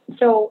buried.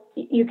 So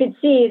you could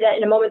see that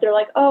in a moment they're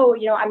like, oh,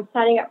 you know, I'm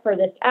signing up for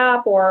this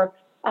app or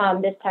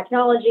this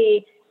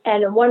technology.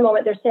 And in one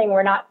moment they're saying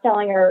we're not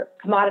selling or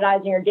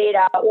commoditizing your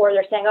data, or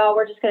they're saying, oh,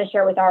 we're just going to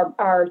share with our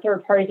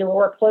third parties who we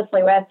work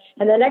closely with.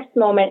 And the next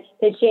moment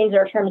they change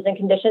their terms and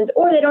conditions,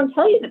 or they don't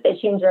tell you that they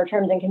changed their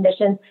terms and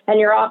conditions, and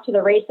you're off to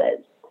the races.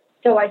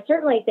 So I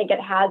certainly think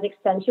it has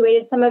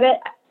accentuated some of it.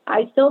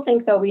 I still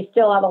think, though, we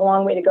still have a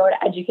long way to go to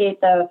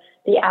educate the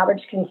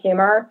average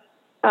consumer.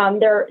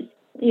 There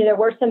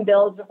were some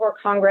bills before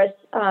Congress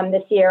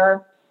this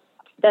year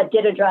that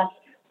did address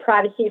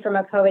privacy from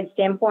a COVID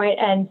standpoint,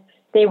 and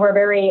they were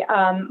very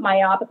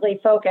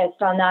myopically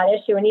focused on that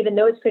issue. And even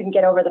those couldn't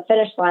get over the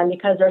finish line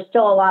because there's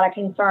still a lot of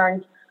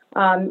concerns,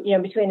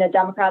 between the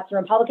Democrats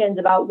and Republicans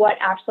about what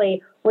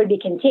actually would be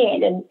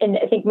contained. And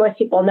I think most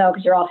people know,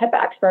 because you're all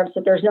HIPAA experts,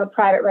 that there's no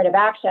private right of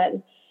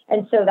action.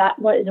 And so that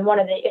was one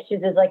of the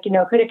issues is like,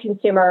 could a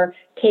consumer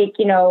take,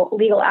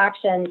 legal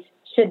action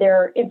should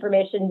their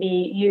information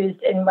be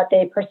used in what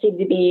they perceive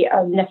to be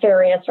a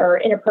nefarious or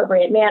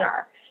inappropriate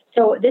manner?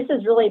 So this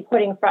is really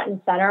putting front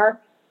and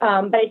center.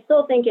 But I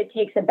still think it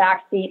takes a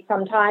backseat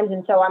sometimes.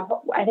 And so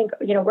I think,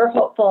 we're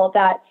hopeful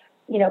that,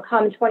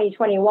 come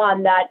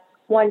 2021, that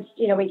once,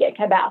 we get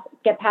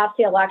past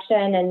the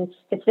election, and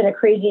it's been a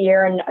crazy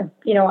year. And,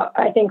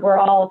 I think we're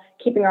all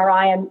keeping our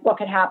eye on what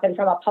could happen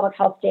from a public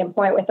health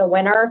standpoint with the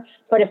winter.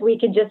 But if we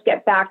could just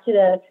get back to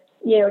the,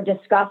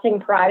 discussing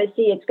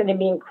privacy, it's going to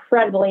be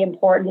incredibly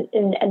important.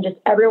 And just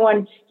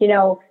everyone,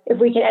 if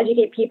we can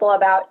educate people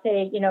about,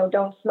 say,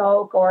 don't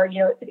smoke, or,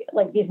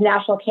 like these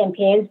national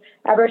campaigns,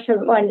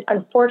 everyone,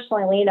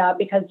 unfortunately, Lina,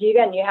 because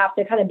again, you have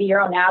to kind of be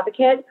your own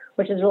advocate,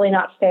 which is really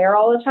not fair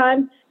all the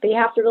time, but you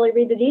have to really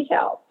read the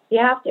details. You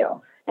have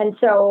to. And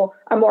so,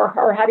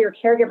 or have your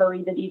caregiver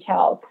read the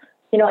details.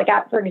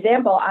 For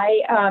example,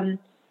 I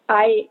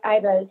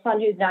have a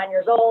son who's 9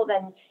 years old,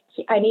 and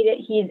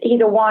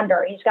he's a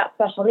wanderer. He's got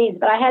special needs,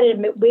 but I had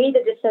to weigh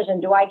the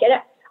decision. Do I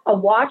get a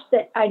watch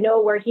that I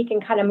know where he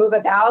can kind of move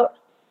about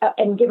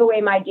and give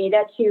away my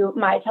data to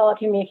my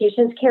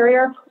telecommunications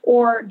carrier?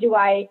 Or do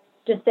I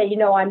just say,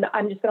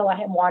 I'm just going to let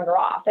him wander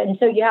off? And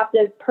so you have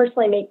to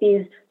personally make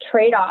these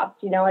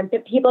trade-offs, and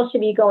people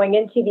should be going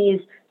into these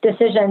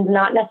decisions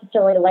not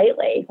necessarily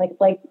lightly.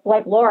 Like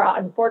Laura,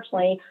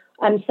 unfortunately,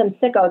 I'm some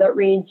sicko that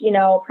reads,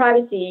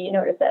 privacy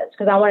notices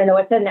because I want to know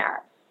what's in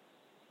there.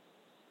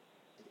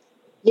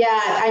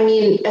 Yeah,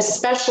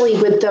 especially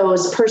with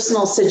those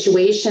personal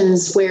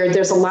situations where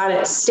there's a lot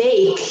at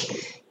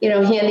stake,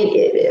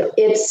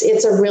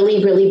 it's a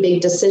really, really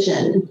big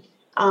decision.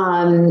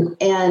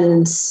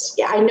 And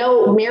I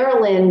know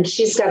Marilyn,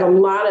 she's got a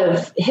lot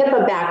of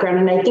HIPAA background,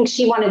 and I think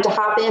she wanted to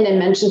hop in and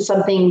mention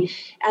something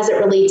as it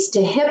relates to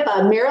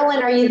HIPAA.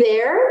 Marilyn, are you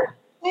there?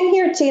 I'm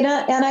here,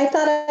 Tina, and I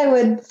thought I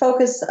would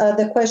focus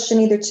the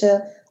question either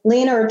to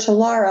Lina or to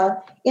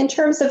Laura. In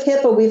terms of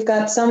HIPAA, we've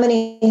got so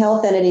many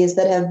health entities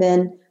that have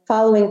been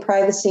following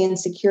privacy and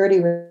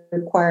security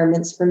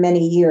requirements for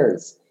many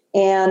years.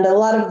 And a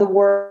lot of the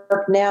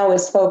work now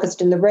is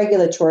focused in the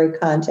regulatory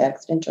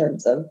context in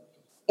terms of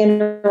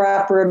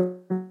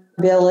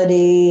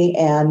interoperability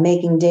and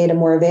making data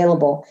more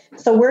available.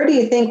 So where do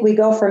you think we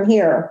go from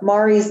here?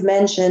 Mari's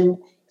mentioned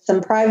some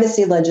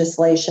privacy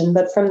legislation,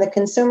 but from the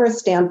consumer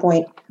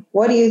standpoint,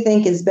 what do you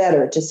think is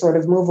better, to sort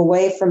of move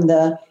away from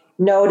the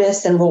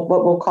notice and what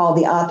we'll call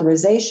the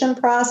authorization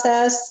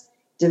process,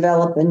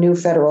 develop a new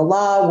federal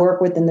law, work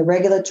within the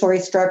regulatory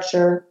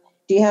structure?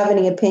 Do you have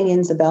any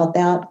opinions about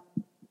that?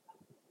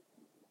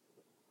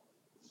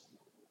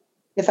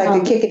 If I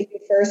could kick it to you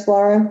first,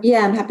 Laura. Yeah,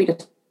 I'm happy to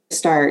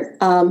start.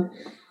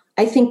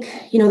 I think,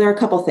 there are a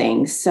couple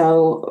things.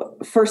 So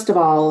first of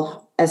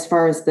all, as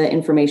far as the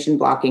information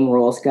blocking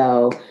rules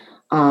go,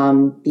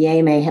 the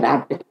AMA had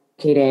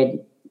advocated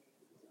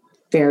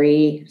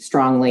very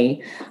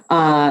strongly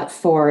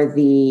for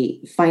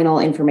the final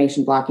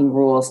information blocking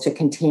rules to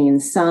contain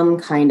some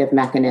kind of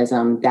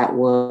mechanism that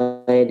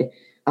would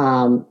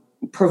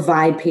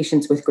provide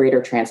patients with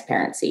greater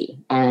transparency.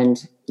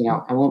 And,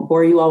 I won't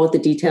bore you all with the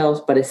details,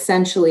 but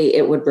essentially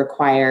it would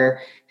require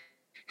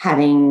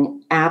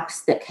having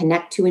apps that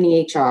connect to an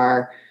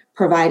EHR,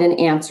 provide an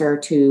answer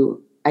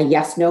to a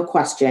yes/no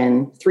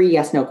question, 3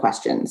 yes/no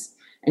questions.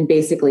 And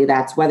basically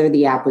that's whether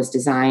the app was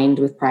designed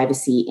with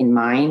privacy in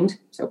mind,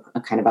 so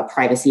a kind of a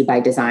privacy by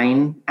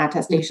design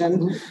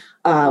attestation,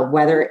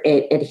 whether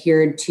it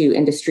adhered to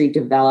industry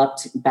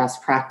developed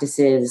best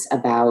practices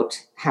about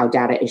how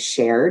data is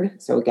shared.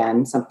 So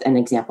again, an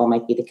example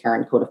might be the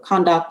Karen Code of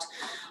Conduct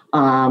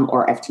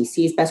or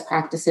FTC's best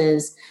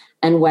practices,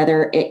 and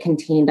whether it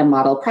contained a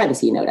model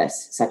privacy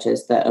notice, such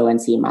as the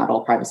ONC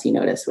model privacy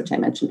notice, which I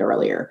mentioned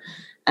earlier.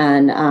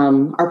 And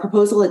our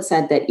proposal had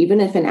said that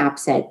even if an app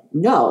said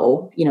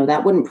no,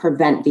 that wouldn't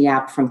prevent the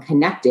app from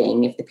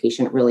connecting if the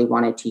patient really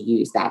wanted to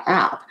use that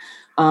app.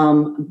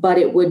 But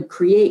it would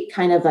create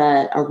kind of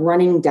a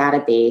running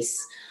database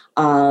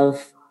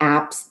of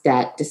apps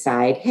that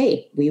decide,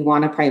 hey, we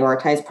want to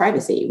prioritize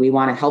privacy. We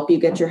want to help you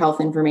get your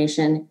health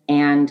information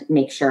and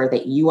make sure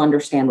that you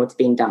understand what's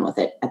being done with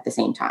it at the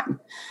same time.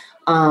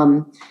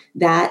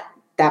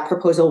 That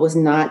proposal was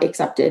not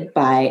accepted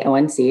by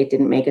ONC. It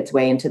didn't make its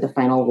way into the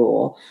final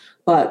rule.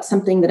 But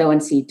something that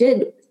ONC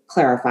did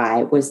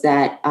clarify was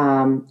that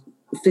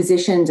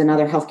physicians and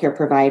other healthcare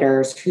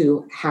providers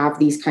who have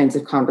these kinds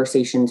of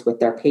conversations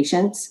with their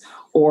patients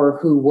or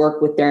who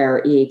work with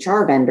their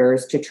EHR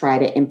vendors to try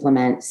to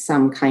implement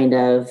some kind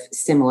of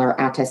similar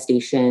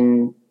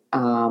attestation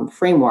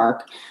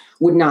framework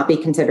would not be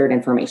considered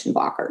information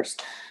blockers.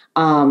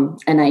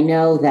 And I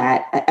know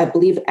that I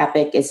believe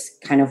Epic is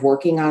kind of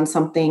working on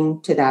something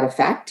to that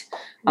effect.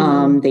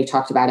 They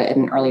talked about it at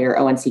an earlier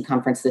ONC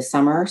conference this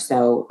summer.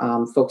 So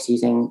folks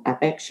using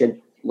Epic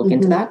should look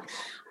into that.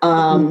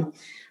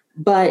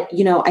 But,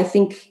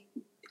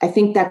 I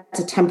think that's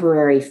a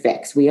temporary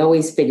fix. We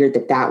always figured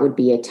that would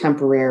be a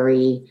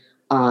temporary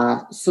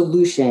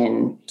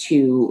solution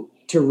to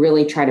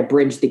really try to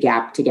bridge the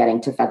gap to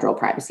getting to federal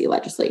privacy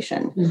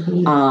legislation.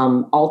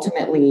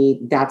 Ultimately,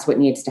 that's what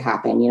needs to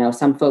happen.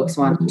 Some folks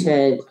want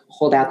to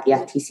hold out the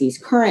FTC's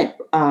current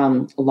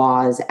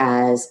laws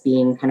as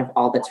being kind of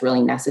all that's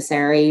really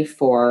necessary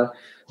for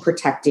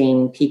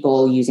protecting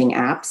people using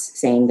apps,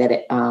 saying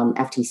that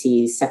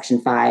FTC's Section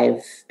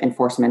 5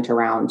 enforcement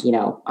around,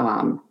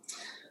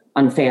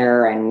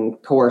 unfair and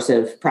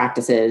coercive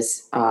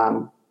practices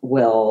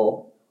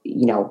will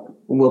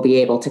be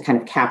able to kind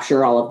of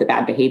capture all of the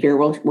bad behavior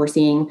we're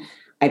seeing.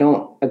 I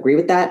don't agree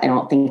with that. I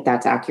don't think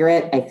that's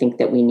accurate. I think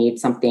that we need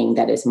something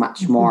that is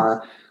much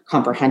more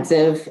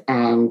comprehensive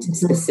and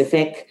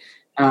specific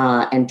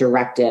and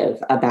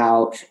directive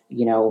about,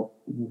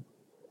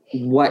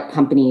 what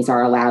companies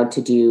are allowed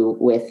to do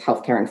with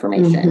healthcare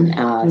information,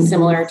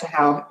 similar to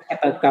how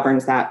HIPAA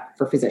governs that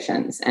for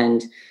physicians.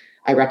 And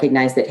I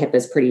recognize that HIPAA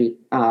is pretty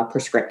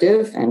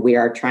prescriptive, and we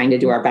are trying to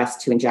do our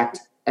best to inject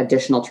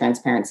additional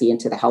transparency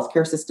into the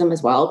healthcare system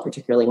as well,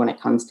 particularly when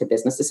it comes to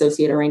business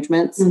associate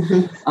arrangements.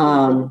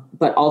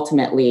 But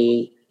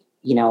ultimately,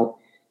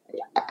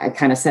 I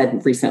kind of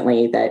said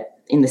recently that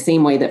in the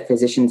same way that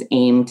physicians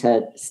aim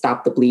to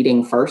stop the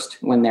bleeding first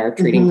when they're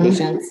treating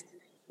patients,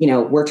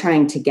 we're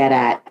trying to get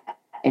at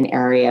an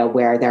area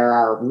where there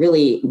are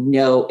really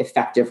no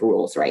effective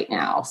rules right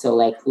now. So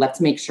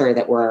let's make sure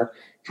that we're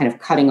kind of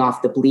cutting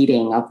off the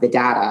bleeding of the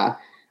data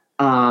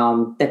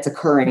that's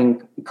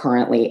occurring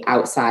currently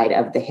outside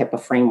of the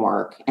HIPAA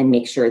framework and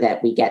make sure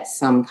that we get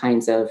some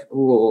kinds of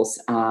rules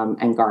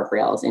and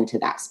guardrails into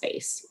that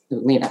space.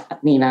 Lina,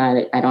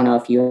 I don't know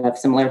if you have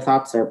similar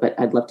thoughts, but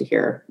I'd love to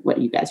hear what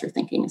you guys are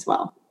thinking as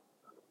well.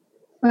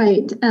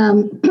 Right.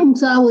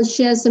 So I will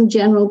share some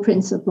general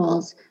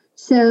principles.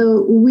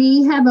 So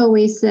we have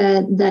always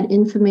said that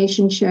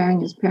information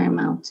sharing is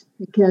paramount,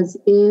 because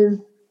if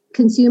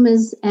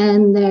consumers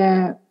and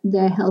their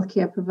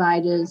healthcare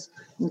providers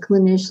and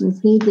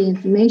clinicians need the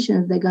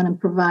information, they're going to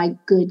provide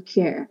good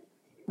care,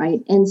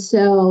 right? And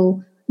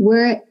so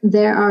where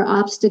there are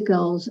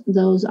obstacles,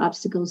 those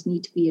obstacles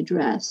need to be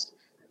addressed.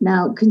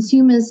 Now,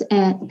 consumers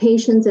and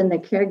patients and their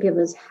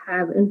caregivers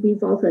have, and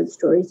we've all heard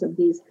stories of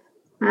these,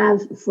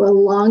 have for a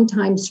long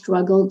time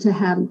struggled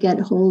to get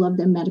hold of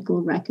their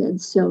medical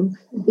records. So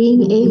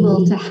being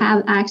able to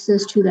have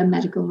access to their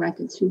medical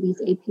records through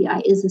these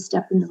API is a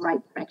step in the right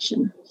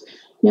direction.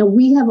 Now,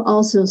 we have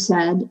also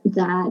said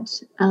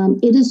that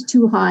it is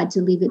too hard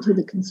to leave it to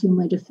the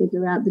consumer to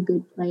figure out the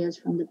good players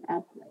from the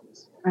bad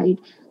players, right?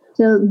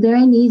 So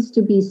there needs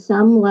to be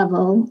some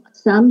level,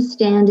 some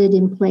standard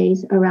in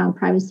place around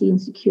privacy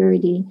and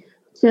security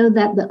so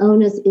that the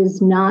onus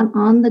is not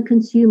on the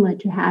consumer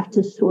to have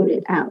to sort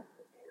it out.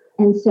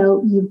 And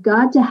so you've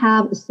got to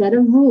have a set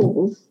of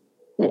rules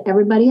that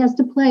everybody has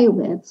to play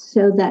with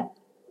so that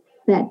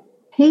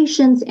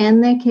patients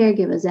and their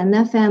caregivers and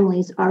their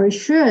families are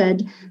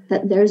assured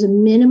that there's a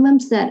minimum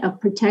set of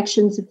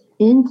protections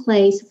in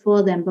place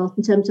for them, both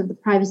in terms of the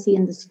privacy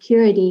and the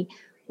security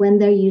when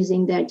they're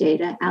using their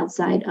data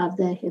outside of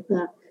the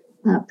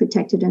HIPAA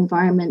protected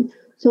environment.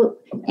 So,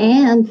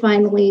 and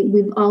finally,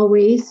 we've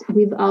always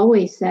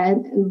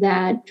said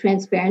that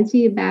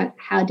transparency about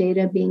how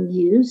data are being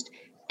used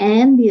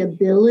and the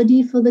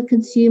ability for the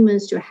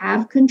consumers to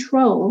have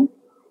control,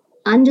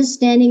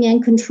 understanding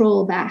and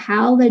control about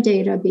how their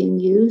data are being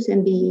used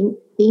and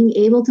being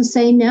able to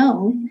say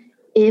no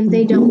if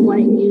they don't want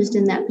it used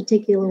in that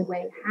particular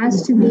way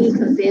has to be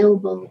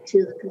available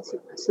to the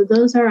consumer. So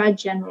those are our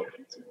general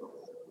principles.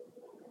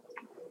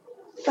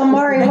 So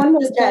Mari, one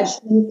more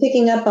question,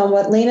 picking up on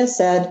what Lina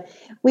said.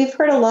 We've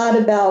heard a lot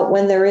about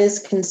when there is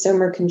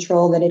consumer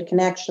control that it can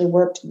actually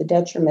work to the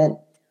detriment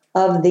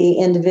of the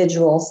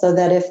individual, so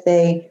that if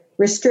they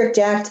restrict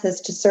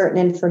access to certain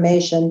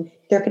information,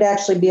 there could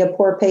actually be a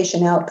poor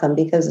patient outcome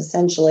because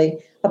essentially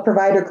a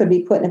provider could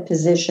be put in a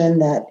position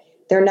that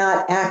they're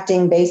not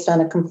acting based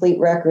on a complete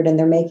record and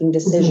they're making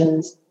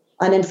decisions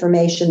on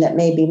information that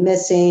may be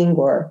missing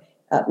or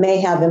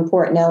may have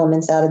important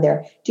elements out of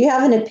there. Do you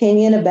have an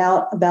opinion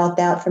about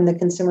that from the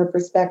consumer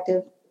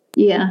perspective?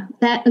 Yeah,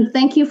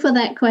 thank you for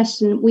that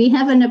question. We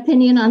have an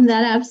opinion on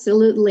that,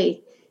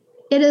 absolutely.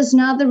 It is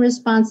not the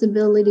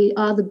responsibility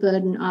or the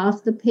burden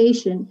of the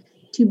patient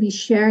to be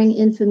sharing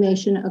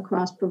information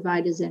across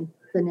providers and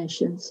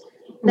clinicians.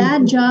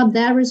 That job,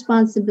 that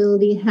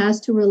responsibility has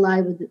to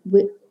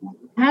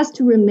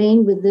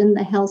remain within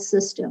the health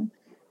system.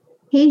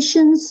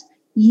 Patients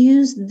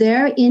use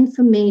their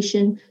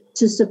information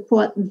to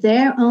support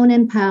their own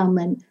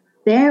empowerment,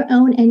 their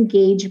own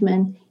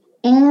engagement,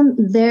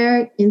 and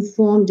their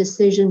informed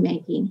decision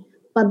making.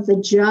 But the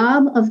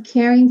job of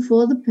caring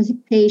for the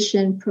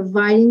patient,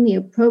 providing the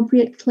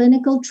appropriate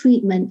clinical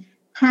treatment,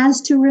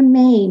 has to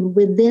remain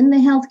within the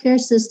healthcare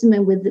system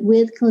and with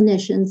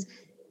clinicians.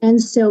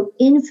 And so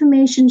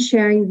information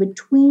sharing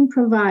between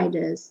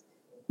providers,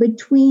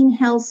 between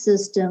health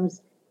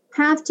systems,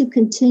 have to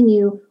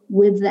continue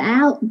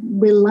without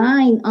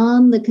relying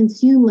on the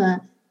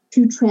consumer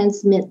to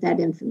transmit that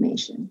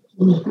information.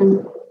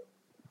 Mm-hmm.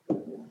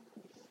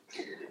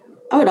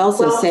 I would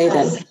also say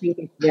that I think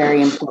it's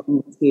very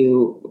important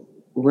to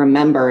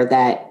remember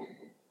that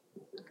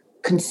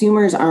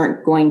consumers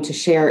aren't going to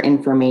share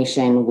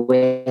information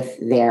with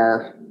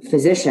their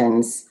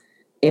physicians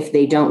if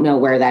they don't know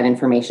where that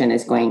information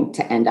is going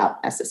to end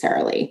up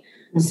necessarily.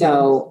 Mm-hmm.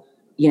 So,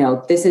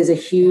 this is a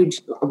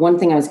huge, one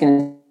thing I was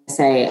going to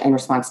say in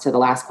response to the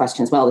last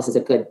question as well, this is a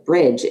good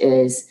bridge,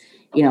 is,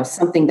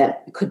 something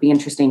that could be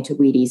interesting to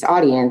WEDI's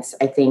audience,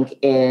 I think,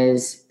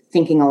 is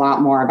thinking a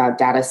lot more about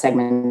data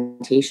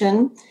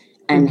segmentation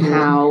and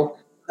how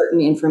certain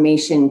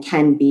information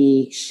can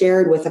be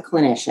shared with a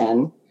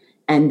clinician,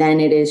 and then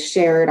it is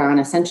shared on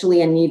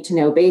essentially a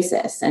need-to-know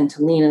basis. And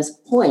to Lina's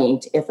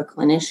point, if a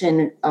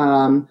clinician,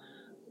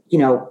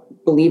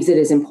 believes it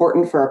is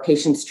important for a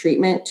patient's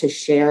treatment to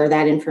share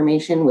that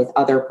information with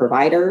other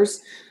providers,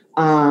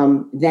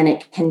 then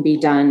it can be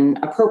done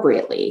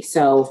appropriately.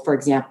 So, for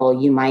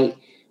example, you might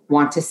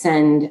want to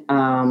send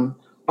a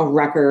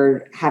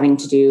record having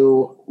to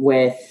do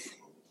with,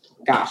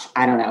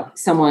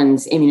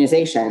 someone's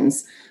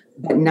immunizations,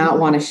 but not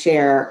want to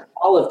share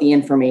all of the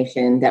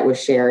information that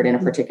was shared in a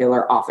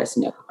particular office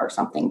note or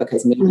something,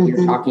 because maybe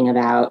you're talking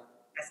about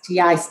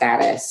STI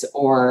status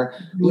or,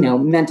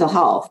 mental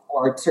health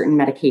or certain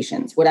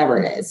medications, whatever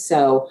it is.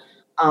 So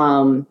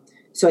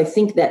I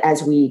think that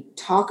as we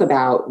talk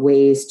about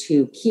ways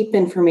to keep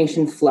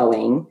information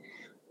flowing,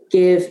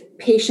 give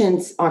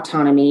patients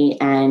autonomy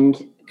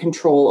and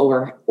control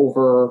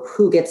over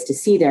who gets to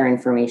see their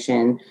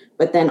information,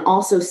 but then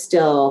also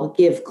still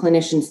give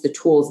clinicians the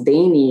tools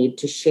they need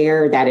to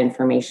share that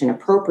information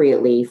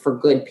appropriately for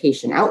good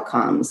patient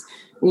outcomes,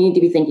 we need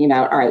to be thinking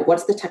about, all right,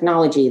 what's the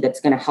technology that's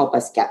going to help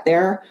us get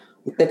there?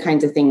 The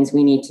kinds of things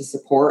we need to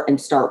support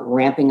and start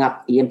ramping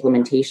up the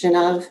implementation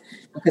of,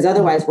 because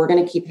otherwise we're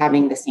going to keep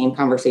having the same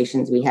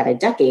conversations we had a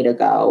decade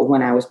ago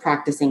when I was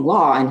practicing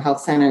law and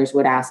health centers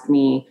would ask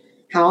me,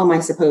 how am I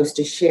supposed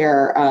to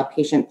share a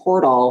patient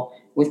portal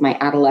with my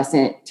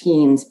adolescent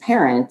teens'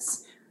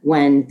 parents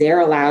when they're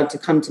allowed to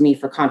come to me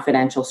for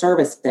confidential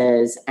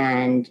services,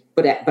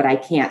 but I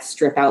can't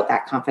strip out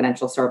that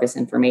confidential service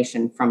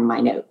information from my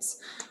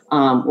notes.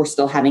 We're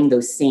still having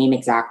those same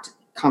exact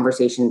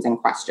conversations and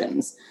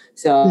questions.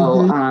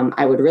 So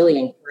I would really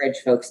encourage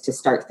folks to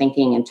start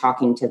thinking and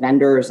talking to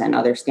vendors and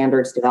other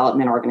standards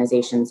development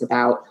organizations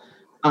about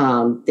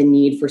the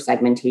need for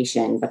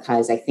segmentation,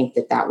 because I think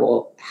that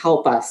will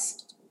help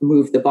us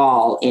move the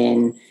ball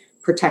in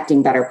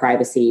protecting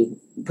privacy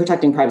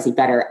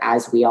better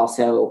as we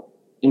also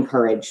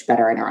encourage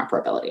better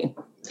interoperability.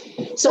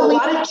 So a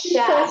lot of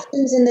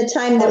questions in the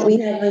time that we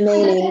have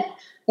remaining,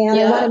 and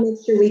I want to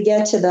make sure we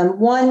get to them.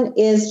 One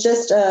is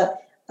just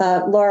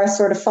Laura,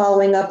 sort of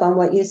following up on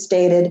what you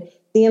stated.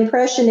 The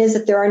impression is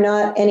that there are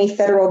not any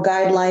federal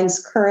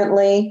guidelines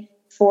currently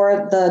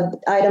for the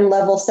item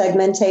level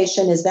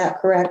segmentation. Is that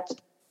correct?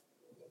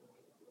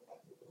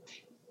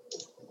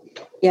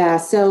 Yeah,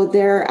 so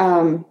there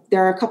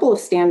are a couple of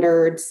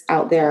standards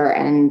out there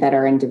and that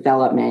are in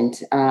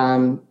development.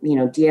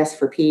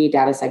 DS4P,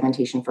 data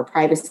segmentation for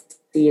privacy,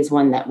 is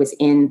one that was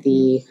in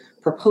the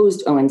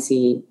proposed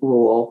ONC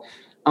rule.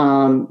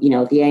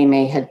 The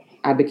AMA had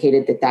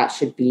advocated that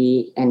should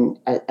be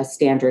a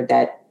standard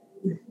that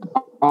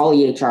all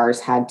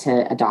EHRs had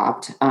to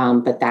adopt,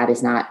 but that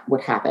is not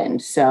what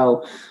happened.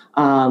 So,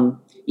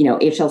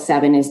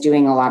 HL7 is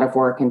doing a lot of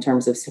work in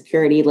terms of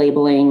security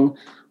labeling.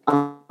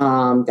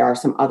 There are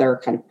some other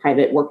kind of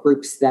private work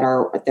groups that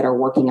are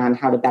working on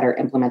how to better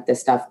implement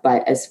this stuff.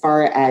 But as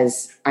far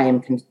as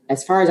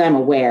I'm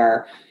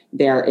aware,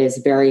 there is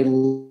very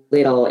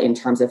little in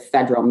terms of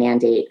federal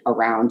mandate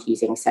around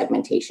using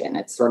segmentation.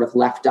 It's sort of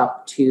left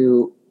up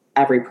to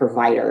every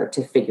provider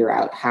to figure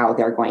out how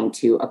they're going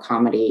to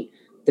accommodate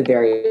the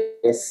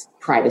various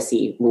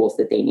privacy rules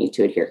that they need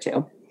to adhere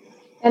to.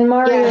 And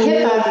Mari,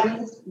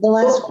 the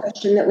last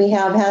question that we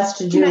have has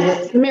to do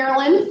with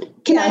Marilyn.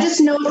 Can I just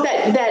note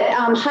that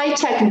High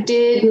Tech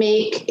did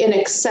make an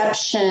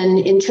exception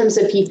in terms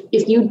of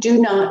if you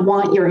do not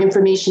want your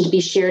information to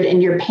be shared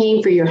and you're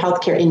paying for your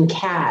healthcare in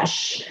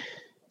cash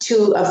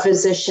to a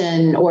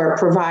physician or a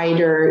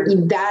provider,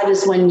 that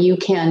is when you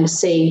can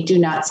say, do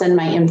not send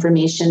my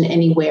information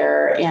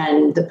anywhere,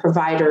 and the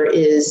provider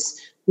is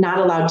not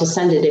allowed to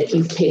send it if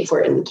you've paid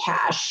for it in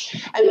cash.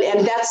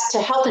 And that's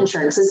to health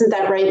insurance. Isn't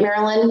that right,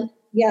 Marilyn?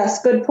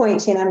 Yes, good point,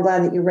 Tina. I'm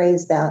glad that you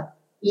raised that.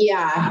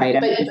 Yeah, right,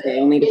 but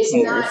it's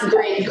not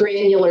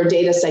granular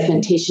data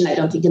segmentation, I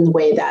don't think, in the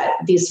way that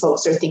these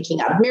folks are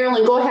thinking of.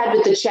 Marilyn, go ahead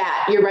with the chat.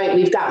 You're right.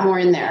 We've got more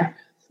in there.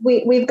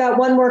 We've got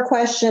one more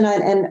question,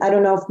 and I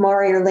don't know if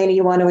Mari or Lina,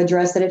 you want to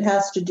address it. It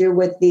has to do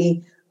with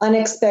the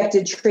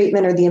unexpected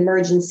treatment or the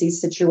emergency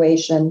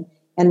situation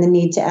and the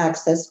need to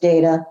access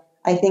data.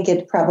 I think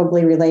it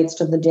probably relates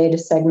to the data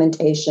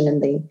segmentation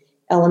and the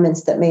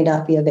elements that may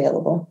not be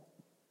available.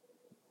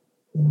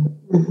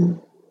 Mm-hmm.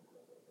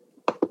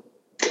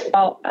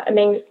 Well,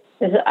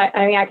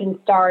 I can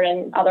start,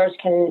 and others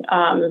can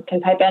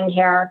pipe in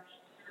here.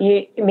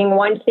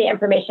 Once the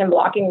information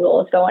blocking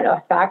rules go into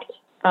effect,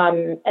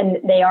 and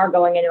they are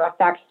going into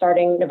effect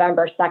starting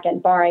November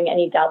 2nd, barring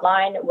any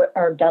deadline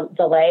or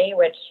delay,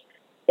 which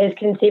is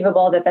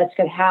conceivable that this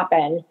could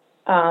happen.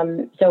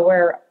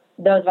 So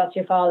those of us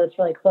who follow this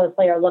really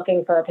closely are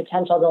looking for a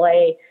potential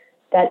delay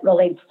that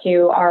relates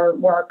to our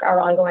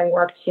ongoing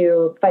work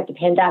to fight the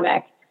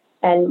pandemic.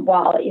 And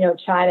while,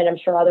 CHIME and I'm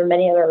sure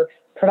many other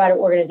provider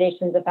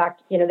organizations, in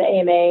fact, the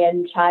AMA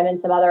and CHIME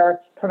and some other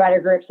provider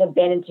groups have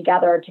banded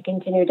together to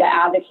continue to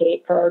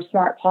advocate for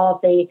smart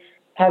policy,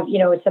 have,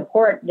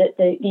 support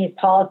these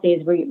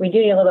policies. We do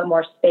need a little bit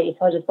more space.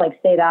 I'll just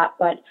say that.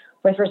 But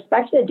with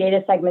respect to the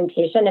data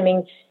segmentation,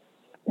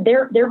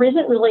 there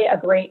isn't really a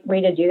great way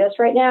to do this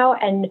right now.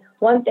 And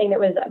one thing that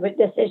was with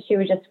this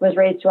issue just was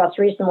raised to us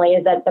recently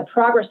is that the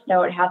progress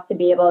note has to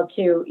be able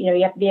to,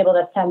 you have to be able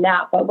to send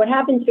that. But what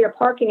happens if you're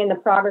parking in the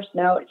progress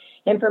note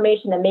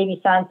information that may be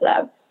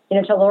sensitive?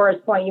 To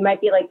Laura's point, you might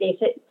be they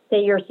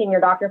say you're seeing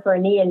your doctor for a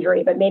knee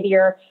injury, but maybe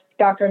your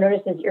doctor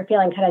notices you're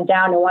feeling kind of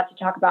down and wants to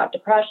talk about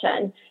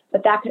depression.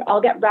 But that could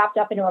all get wrapped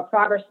up into a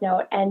progress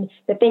note. And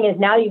the thing is,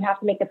 now you have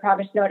to make the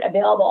progress note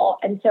available.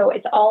 And so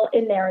it's all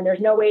in there, and there's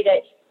no way to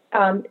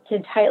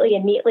tightly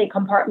and neatly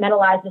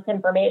compartmentalize this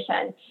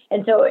information.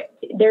 And so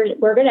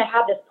we're going to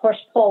have this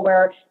push-pull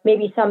where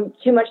maybe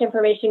too much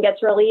information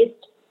gets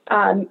released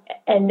and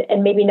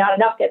maybe not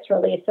enough gets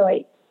released.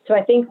 So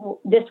I think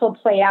this will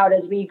play out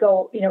as we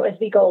go, as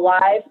we go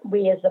live.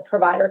 We as the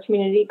provider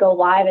community go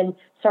live and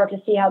start to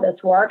see how this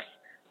works.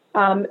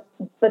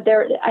 But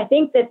I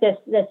think that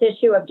this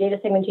issue of data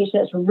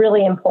segmentation is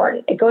really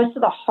important. It goes to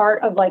the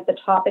heart of the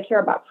topic here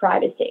about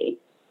privacy.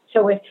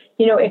 So if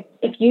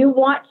you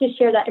want to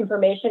share that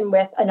information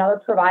with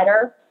another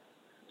provider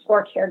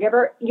or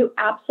caregiver, you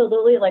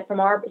absolutely,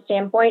 from our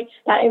standpoint,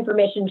 that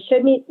information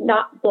should be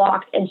not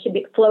blocked and should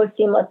flow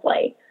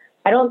seamlessly.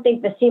 I don't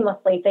think the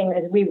seamlessly thing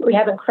is we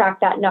haven't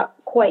cracked that nut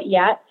quite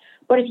yet.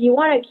 But if you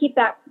want to keep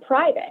that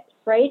private,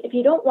 right? If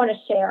you don't want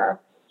to share,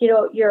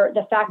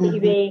 the fact that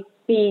you may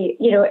be,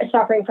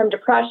 suffering from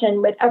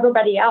depression with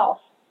everybody else,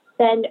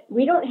 then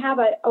we don't have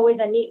always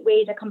a neat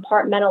way to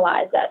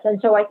compartmentalize this.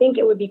 And so I think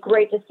it would be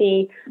great to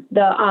see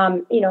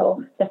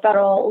the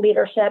federal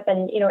leadership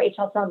and,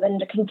 HL7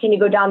 to continue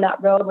to go down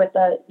that road with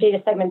the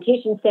data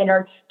segmentation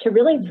standard to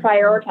really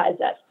prioritize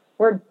this.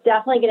 We're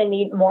definitely going to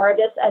need more of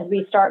this as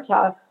we start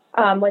to,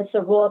 once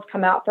the rules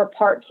come out for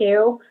part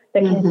 2,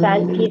 the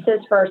consent pieces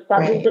for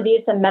substance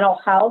abuse and mental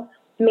health.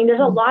 There's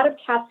a lot of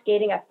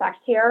cascading effects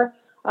here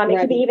It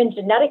could be even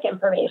genetic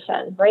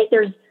information, right?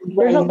 There's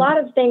a lot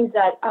of things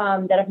that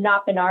have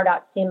not been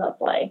RDOT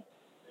seamlessly.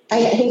 I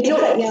hate to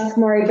cut you off,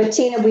 Mari, but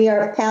Tina, we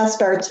are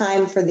past our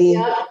time for the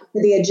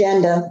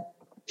agenda.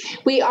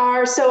 We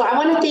are. So I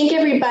want to thank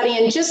everybody.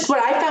 And just what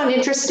I found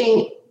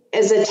interesting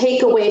as a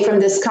takeaway from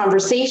this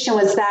conversation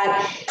was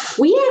that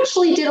we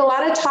actually did a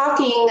lot of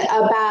talking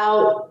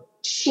about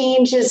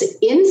changes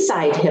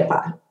inside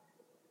HIPAA.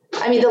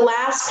 I mean, the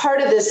last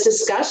part of this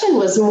discussion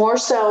was more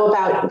so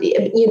about,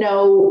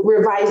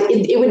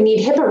 it would need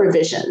HIPAA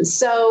revisions.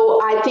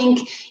 So I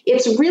think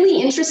it's really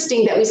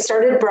interesting that we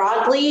started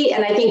broadly,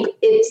 and I think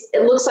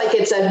it looks like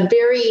it's a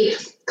very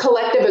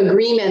collective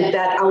agreement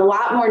that a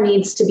lot more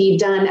needs to be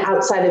done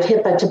outside of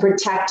HIPAA to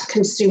protect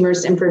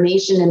consumers'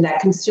 information, and that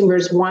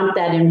consumers want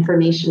that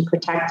information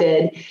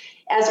protected.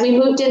 As we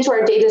moved into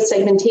our data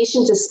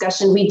segmentation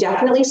discussion, we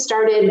definitely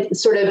started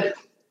sort of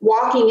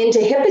walking into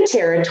HIPAA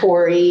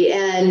territory,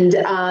 and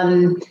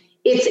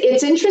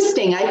it's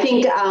interesting. I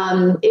think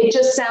it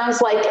just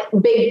sounds like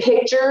big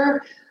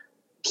picture.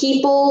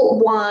 People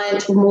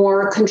want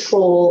more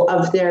control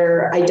of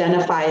their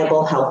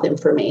identifiable health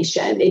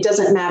information. It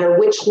doesn't matter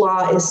which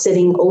law is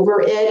sitting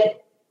over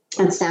it.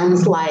 It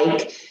sounds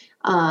like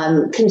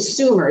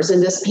consumers,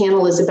 and this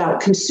panel is about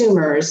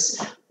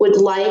consumers, would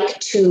like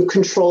to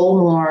control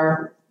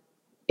more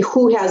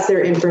who has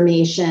their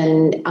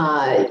information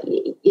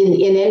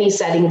in any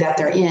setting that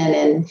they're in.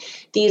 And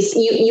these,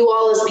 you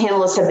all as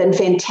panelists have been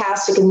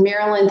fantastic. And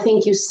Marilyn,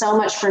 thank you so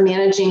much for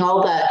managing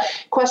all the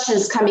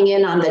questions coming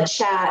in on the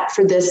chat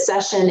for this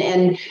session.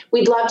 And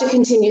we'd love to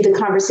continue the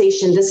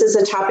conversation. This is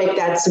a topic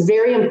that's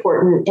very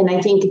important. And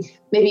I think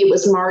maybe it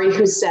was Mari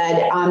who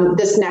said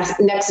this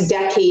next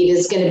decade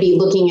is going to be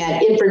looking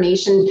at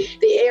information,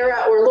 the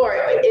era, or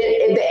Laura,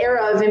 the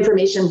era of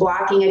information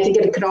blocking. I think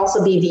it could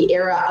also be the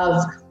era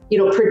of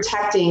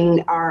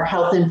protecting our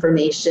health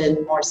information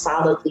more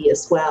solidly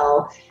as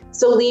well.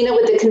 So Lina,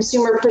 with the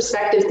consumer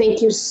perspective, thank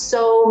you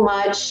so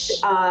much.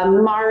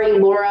 Mari,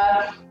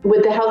 Laura,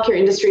 with the healthcare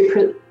industry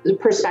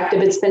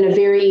perspective, it's been a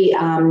very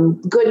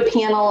good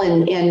panel.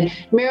 And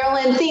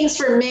Marilyn, thanks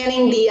for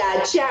manning the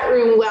chat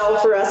room well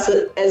for us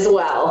as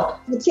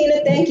well.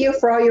 Tina, thank you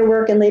for all your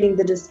work in leading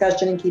the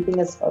discussion and keeping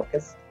us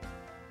focused.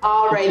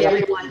 All right,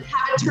 everyone.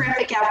 Have a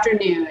terrific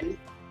afternoon.